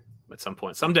get them at some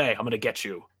point. Someday I'm going to get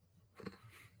you.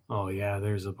 Oh yeah,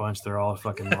 there's a bunch. They're all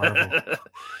fucking Marvel.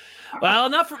 Well,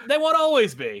 they won't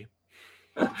always be.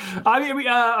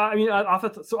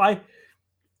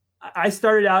 I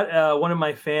started out one of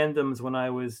my fandoms when I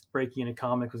was breaking into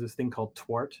comic was this thing called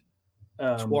Twart.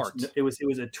 Twart. It was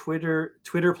a Twitter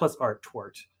plus art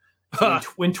Twart. So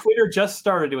when Twitter just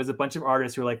started, it was a bunch of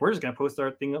artists who were like, we're just gonna post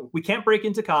our thing. We can't break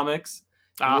into comics.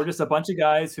 We're just a bunch of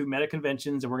guys who met at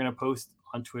conventions, and we're gonna post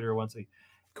on Twitter once a week.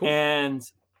 Cool.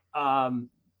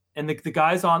 And the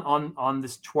guys on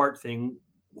this Twart thing,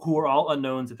 who were all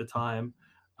unknowns at the time,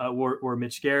 were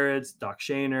Mitch Gerrits, Doc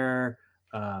Shaner,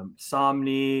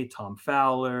 Somni, Tom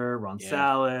Fowler, Ron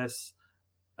Salas,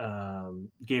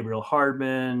 Gabriel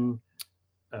Hardman,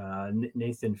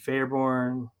 Nathan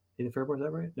Fairborn. Nathan Fairborn, is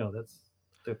that right? No, that's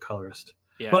the colorist.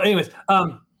 Yeah. But anyways,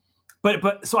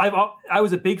 but so I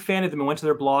was a big fan of them and went to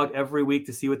their blog every week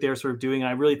to see what they were sort of doing. And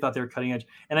I really thought they were cutting edge.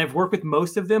 And I've worked with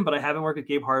most of them, but I haven't worked with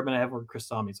Gabe Hardman. I haven't worked with Chris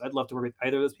Somni. So I'd love to work with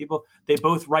either of those people. They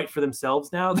both write for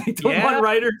themselves now. They don't want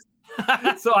writers.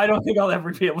 So I don't think I'll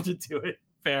ever be able to do it.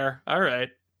 Fair. All right.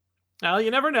 Well, you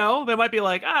never know. They might be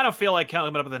like, I don't feel like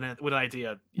coming up with an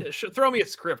idea. Yeah, throw me a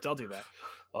script. I'll do that.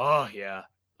 Oh, yeah.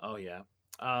 Oh, yeah.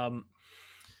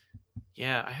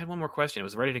 Yeah, I had one more question. It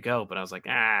was ready to go, but I was like,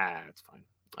 it's fine.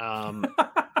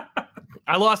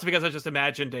 I lost it because I just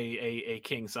imagined a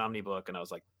King Somni book, and I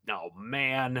was like, no,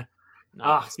 man.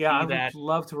 I would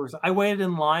love to work. I waited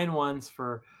in line once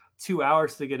for 2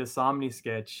 hours to get a Somni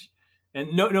sketch.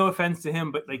 And no offense to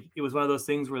him, but like it was one of those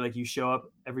things where like you show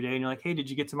up every day and you're like, hey, did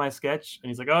you get to my sketch? And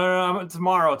he's like, oh, no,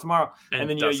 tomorrow. And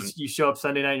then you show up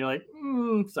Sunday night and you're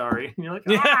like, sorry. And you're like,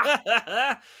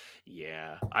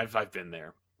 yeah, I've been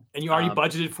there. And you already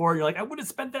budgeted for it. You're like, I would have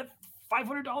spent that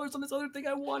 $500 on this other thing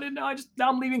I wanted. Now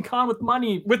I'm leaving con with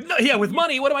money. With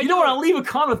money. What do I do? You don't want to leave a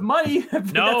con with money. No,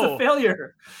 that's a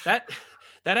failure.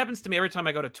 That happens to me every time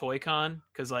I go to Toy Con,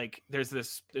 because like there's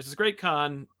this great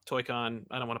con, Toy Con.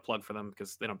 I don't want to plug for them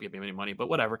because they don't give me any money, but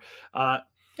whatever.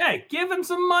 Hey, give them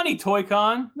some money, Toy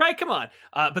Con. Right, come on.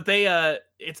 But they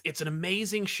it's an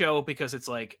amazing show because it's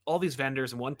like all these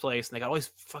vendors in one place and they got all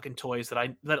these fucking toys that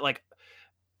I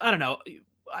don't know.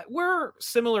 We're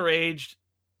similar aged.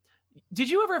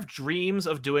 Did you ever have dreams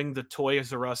of doing the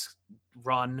Toys R Us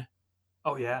run?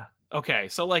 Oh yeah. Okay,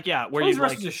 so like where Toys you R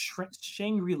Us like was a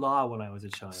Shangri-La when I was a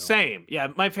child. Same, yeah.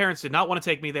 My parents did not want to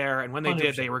take me there, and when they 100%.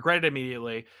 Did, they regretted it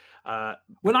immediately.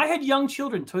 When I had young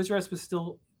children, Toys R Us was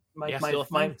still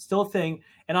still a thing,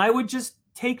 and I would just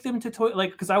take them to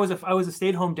because I was a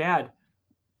stay-at-home dad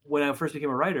when I first became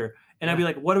a writer, and I'd be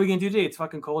like, "What are we gonna do today? It's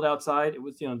fucking cold outside. It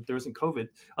was there wasn't COVID.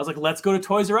 I was like, let's go to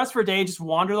Toys R Us for a day and just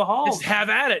wander the halls, just have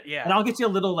at it, yeah. And I'll get you a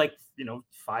little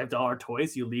 $5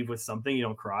 toys. You leave with something, you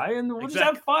don't cry, and we'll just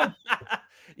have fun.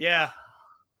 Yeah,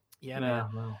 man.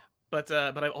 Wow. But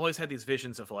I've always had these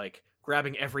visions of like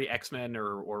grabbing every X-Men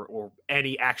or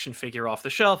any action figure off the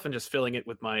shelf and just filling it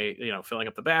with my, filling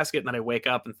up the basket. And then I wake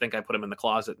up and think I put them in the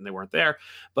closet and they weren't there.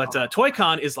 But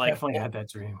Toy-Con is like, definitely had that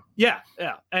dream. Yeah.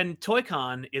 And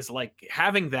Toy-Con is like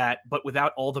having that, but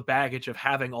without all the baggage of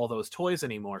having all those toys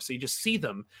anymore. So you just see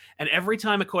them. And every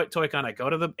time a Toy-Con, I go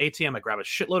to the ATM, I grab a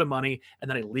shitload of money, and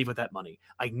then I leave with that money.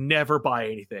 I never buy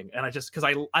anything. And I just, because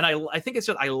I think it's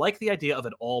just, I like the idea of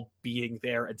it all being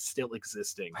there and still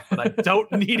existing, but I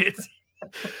don't need it.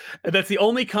 And that's the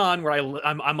only con where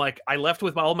I'm like, I left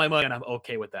with all my money and I'm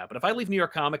okay with that. But if I leave New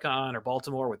York Comic Con or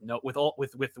Baltimore with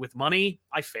money,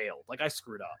 I failed. Like I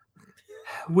screwed up.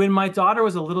 When my daughter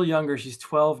was a little younger, she's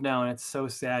 12 now, and it's so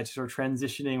sad. She's sort of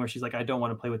transitioning where she's like, I don't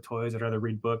want to play with toys. I'd rather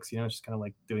read books. She's kind of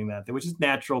like doing that, which is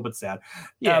natural but sad.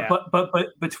 Yeah. But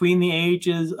between the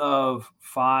ages of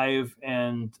 5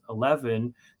 and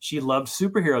 11, she loved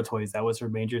superhero toys. That was her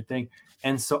major thing.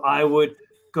 And so I would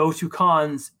go to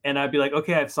cons and I'd be like,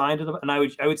 okay, I've signed to them. And I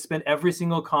would spend every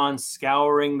single con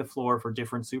scouring the floor for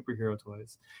different superhero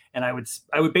toys. And I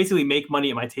would basically make money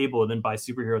at my table and then buy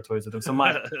superhero toys with them. So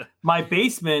my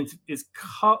basement is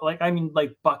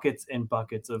like buckets and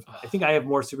buckets of, I think I have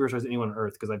more superhero toys than anyone on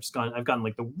earth. Cause I've gotten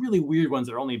like the really weird ones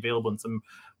that are only available in some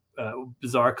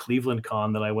bizarre Cleveland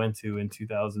con that I went to in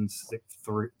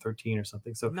 2013 or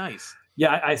something. So nice.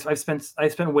 Yeah. I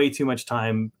spent way too much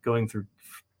time going through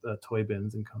toy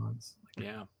bins and cons.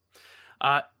 Yeah.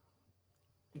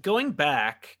 Going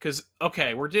back, because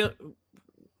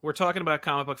we're talking about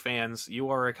comic book fans.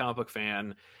 You are a comic book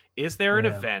fan. Is there an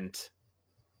event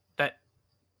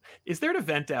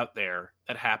out there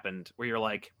that happened where you're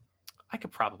like, I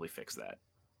could probably fix that?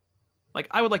 Like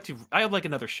I would like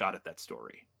another shot at that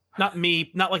story. Not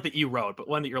like that you wrote, but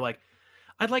one that you're like,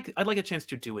 I'd like a chance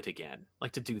to do it again.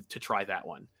 Like to try that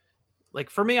one. Like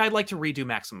for me, I'd like to redo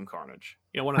Maximum Carnage.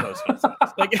 One of those things.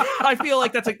 Like I feel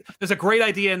like there's a great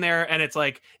idea in there, and it's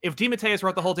like if DeMatteis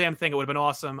wrote the whole damn thing, it would have been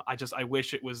awesome. I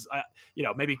wish it was,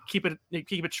 maybe keep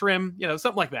it trim,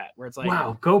 something like that, where it's like,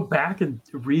 wow, go back and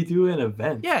redo an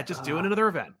event. Yeah, just do another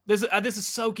event. This is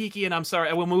so geeky, and I'm sorry,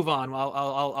 I will move on.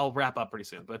 I'll wrap up pretty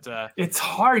soon, but it's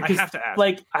hard. I have to ask.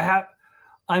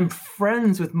 I'm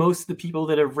friends with most of the people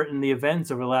that have written the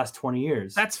events over the last 20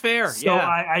 years. That's fair. So yeah.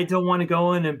 I don't want to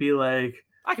go in and be like,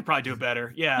 I could probably do it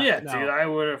better. Yeah. Yeah, no. Dude, I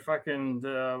would have fucking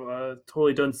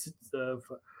totally done.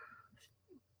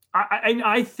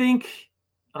 I think.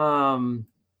 So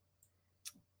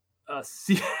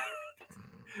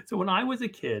when I was a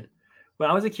kid,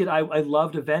 I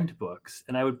loved event books,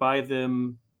 and I would buy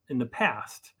them in the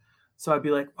past. So I'd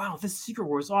be like, wow, this Secret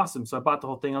War is awesome. So I bought the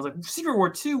whole thing. I was like, Secret War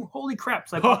 2, holy crap.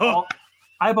 So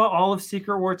I bought all of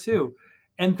Secret War 2.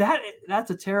 And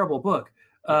that's a terrible book.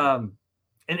 And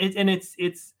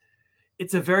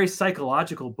it's a very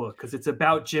psychological book because it's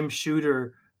about Jim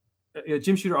Shooter.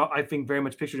 Jim Shooter, I think, very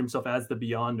much pictured himself as the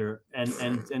Beyonder,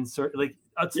 and sort like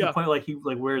up to the point like he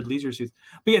wears leisure suits.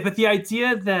 But the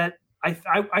idea that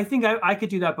I think I could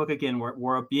do that book again,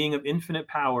 where a being of infinite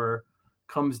power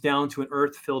comes down to an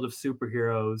earth filled of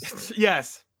superheroes.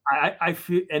 Yes. I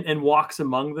feel and walks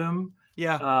among them.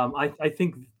 Yeah. I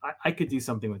think I could do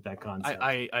something with that concept.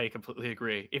 I completely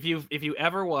agree. If you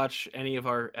ever watch any of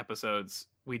our episodes,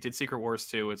 we did Secret Wars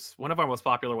 2. It's one of our most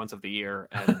popular ones of the year.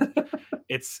 And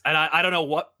I don't know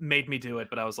what made me do it,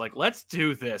 but I was like, let's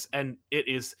do this. And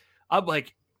I'm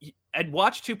like, I'd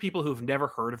watch two people who've never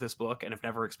heard of this book and have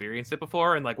never experienced it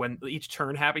before. And like when each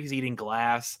turn happens, he's eating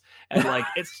glass and like,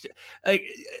 it's like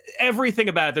everything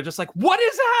about it. They're just like, what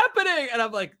is happening? And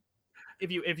I'm like,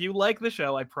 if you like the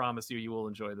show, I promise you will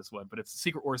enjoy this one. But it's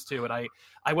Secret Wars 2. And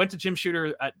I went to Jim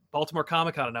Shooter at Baltimore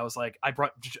Comic Con and I was like, I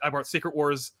brought Secret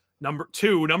Wars number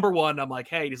 1. I'm like,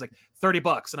 hey, and he's like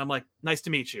 $30. And I'm like, nice to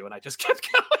meet you. And I just kept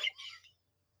going.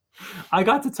 I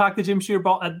got to talk to Jim Shooter.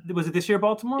 Was it this year,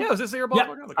 Baltimore? Yeah, it was this year,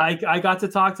 Baltimore. Yeah, I got to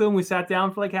talk to him. We sat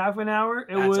down for like half an hour.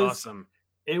 That's was awesome.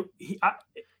 He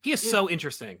is so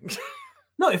interesting.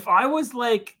 No, if I was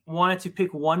like wanted to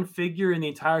pick one figure in the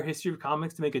entire history of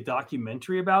comics to make a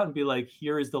documentary about and be like,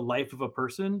 here is the life of a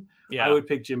person, I would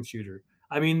pick Jim Shooter.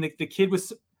 I mean, the kid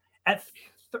was at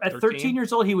 13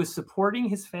 years old. He was supporting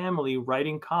his family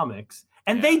writing comics.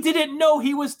 And they didn't know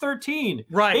he was 13.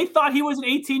 Right. They thought he was an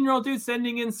 18-year-old dude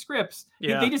sending in scripts.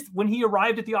 Yeah. They just, when he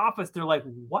arrived at the office, they're like,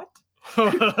 what?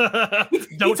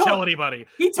 Don't tell anybody.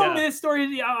 He told me this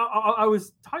story. I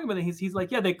was talking about it. He's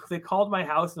like, yeah, they called my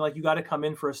house and like, you got to come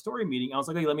in for a story meeting. I was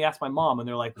like, okay, let me ask my mom. And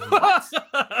they're like, what?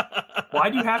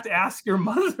 Why do you have to ask your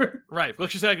mother? Right. Well,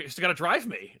 she's got to drive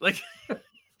me. Like,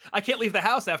 I can't leave the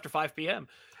house after 5 p.m.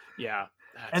 Yeah.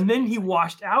 And then he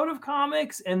washed out of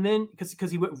comics, and then because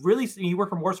he worked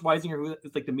for Morris Weisinger, who was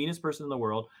like the meanest person in the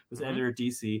world, was editor at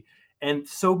DC, and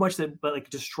so much that like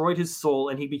destroyed his soul,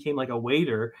 and he became like a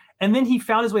waiter. And then he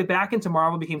found his way back into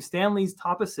Marvel, became Stan Lee's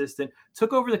top assistant,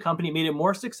 took over the company, made it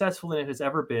more successful than it has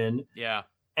ever been. Yeah.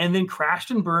 And then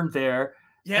crashed and burned there.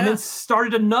 Yeah. And then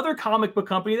started another comic book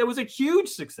company that was a huge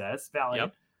success,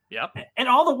 Valiant. Yep. And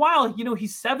all the while, you know,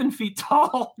 he's 7 feet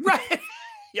tall. Right.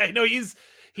 Yeah, no, he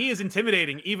is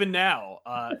intimidating even now.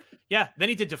 Yeah, then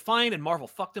he did Define, and Marvel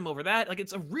fucked him over that. Like,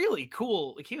 it's a really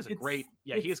cool, like, he has a great,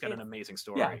 he has got an amazing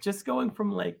story. Yeah, just going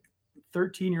from like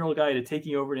 13-year-old guy to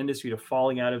taking over an industry to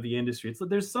falling out of the industry.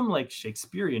 There's some like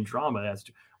Shakespearean drama that's.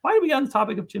 Why did we get on the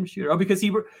topic of Jim Shooter? Oh, because he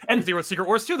wrote Secret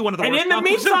Wars 2, one of the worst. And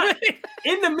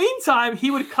in the meantime, he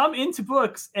would come into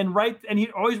books and write, and he'd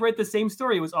always write the same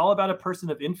story. It was all about a person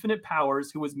of infinite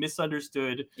powers who was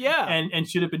misunderstood, and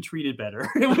should have been treated better.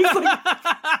 It was like,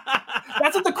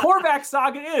 that's what the Korvac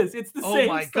saga is. It's the same.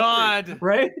 Oh my story, god!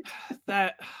 Right?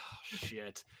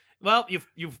 Shit. Well,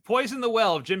 you've poisoned the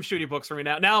well of Jim Shooter books for me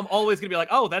now. Now I'm always gonna be like,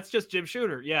 oh, that's just Jim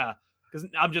Shooter. Yeah. Because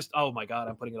I'm just, oh my god,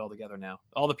 I'm putting it all together now.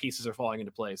 All the pieces are falling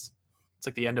into place. It's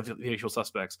like the end of The Usual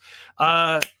Suspects.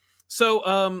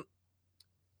 So,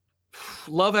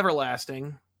 Love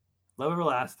Everlasting. Love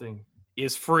Everlasting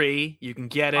is free. You can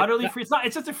get it. Utterly free.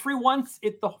 It's just a free once.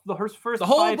 The first the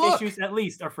whole 5 book. Issues at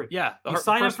least are free. Yeah. You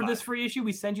sign up for this free issue,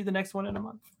 we send you the next one in a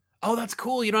month. Oh, that's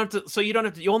cool. You don't have to. So you don't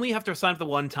have to. You only have to sign up the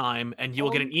one time, and you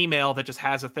will get an email that just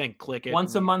has a thing. Click it.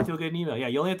 Once a month, you'll get an email. Yeah,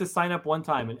 you only have to sign up one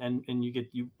time, and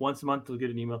you once a month you'll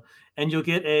get an email, and you'll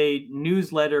get a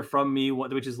newsletter from me,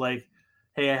 which is like,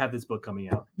 hey, I have this book coming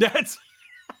out. That's.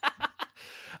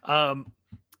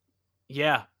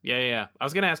 Yeah. I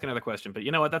was going to ask another question, but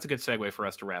you know what? That's a good segue for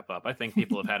us to wrap up. I think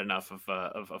people have had enough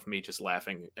of me just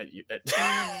laughing at you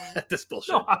at this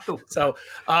bullshit. So,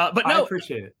 but no, I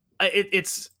appreciate it.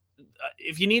 It's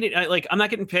if you need it, like, I'm not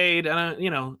getting paid.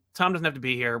 Tom doesn't have to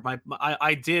be here.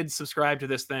 I did subscribe to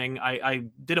this thing. I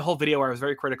did a whole video where I was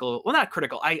very critical. Well, not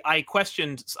critical. I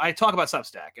questioned. I talk about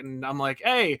Substack, and I'm like,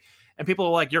 hey, and people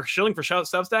are like, you're shilling for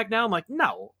Substack now. I'm like,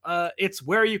 no. It's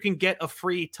where you can get a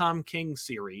free Tom King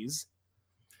series,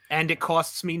 and it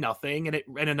costs me nothing.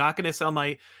 And I'm not going to sell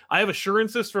I have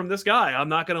assurances from this guy. They're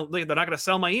not going to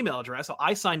sell my email address. So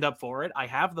I signed up for it. I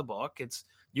have the book.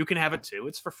 You can have it too.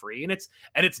 It's for free, and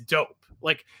it's dope.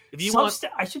 Like, if you want,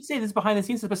 I should say this behind the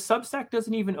scenes, but Substack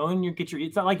doesn't even own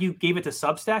It's not like you gave it to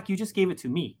Substack. You just gave it to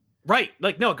me. Right?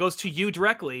 Like, no, it goes to you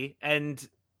directly, and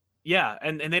yeah,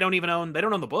 and they don't even own. They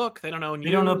don't own the book. They don't own.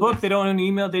 They don't own the book. They don't own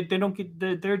email. They don't get.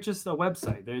 They're just a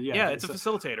website. It's a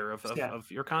facilitator of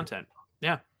your content.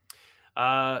 Yeah.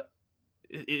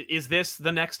 Is this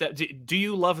the next step? Do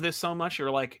you love this so much? You're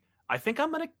like, I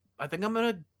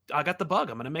got the bug.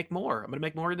 I'm going to make more. I'm going to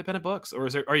make more independent books. Or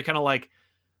are you kind of like,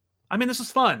 I mean, this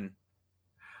is fun.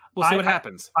 We'll see what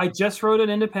happens. I just wrote an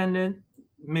independent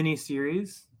mini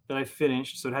series that I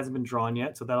finished, so it hasn't been drawn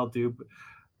yet. So that'll do.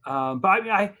 But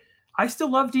I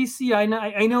still love DC. I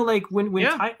know, like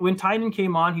when Tynan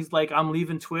came on, he's like, I'm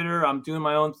leaving Twitter. I'm doing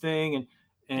my own thing.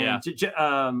 And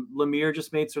Lemire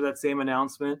just made sort of that same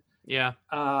announcement. Yeah.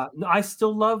 I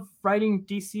still love writing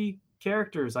DC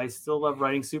characters. I still love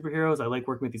writing superheroes. I like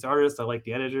working with these artists. I like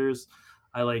the editors.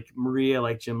 I like Maria. I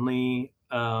like Jim Lee.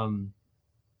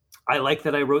 I like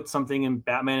that I wrote something in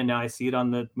Batman and now I see it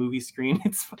on the movie screen.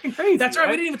 It's fucking crazy. That's right.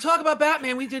 We didn't even talk about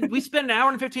Batman. We spent an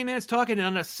hour and 15 minutes talking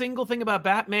on a single thing about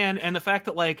Batman and the fact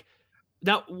that, like,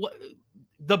 now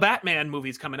the Batman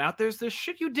movie's coming out. There's this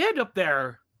shit you did up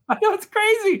there. I know, it's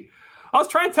crazy. I was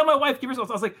trying to tell my wife, I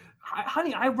was like,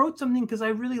 honey, I wrote something because I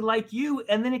really like you,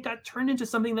 and then it got turned into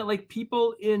something that, like,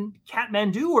 people in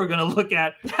Kathmandu are going to look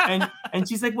at, and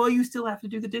she's like, well, you still have to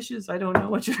do the dishes. I don't know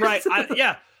what you're right.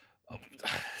 Yeah.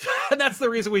 And that's the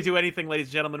reason we do anything, ladies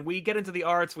and gentlemen. We get into the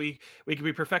arts. We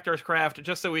perfect our craft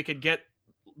just so we could get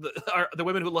the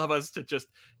women who love us to just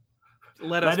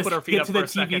let us put our feet up for a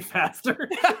second. Faster.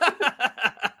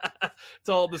 It's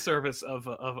all in the service of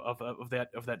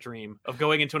that dream of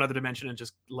going into another dimension and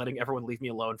just letting everyone leave me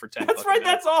alone for 10 That's right.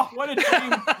 minutes. That's all. What a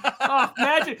dream. Oh,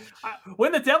 imagine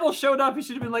when the devil showed up, he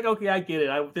should have been like, okay, I get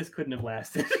it. This couldn't have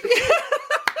lasted.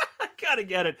 I gotta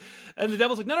get it. And the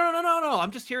devil's like, no. I'm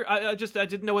just here. I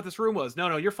didn't know what this room was.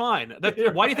 No, you're fine. Why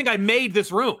do you think I made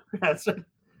this room? That's right.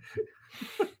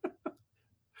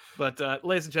 But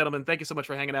ladies and gentlemen, thank you so much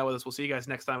for hanging out with us. We'll see you guys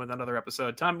next time with another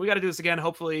episode. Tom, we got to do this again.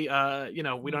 Hopefully, we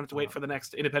don't have to wait for the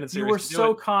next independent series. You were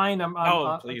so kind.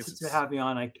 Please. To have me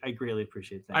on. I greatly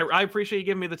appreciate that. I appreciate you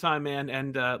giving me the time, man.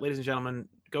 And ladies and gentlemen,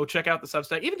 go check out the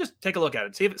Substack. Even just take a look at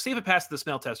it. See if it passes the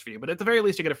smell test for you. But at the very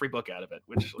least, you get a free book out of it,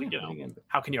 which,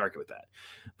 how can you argue with that?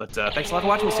 But thanks a lot for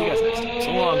watching. We'll see you guys next time.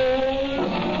 So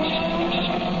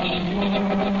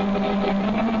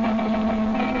long.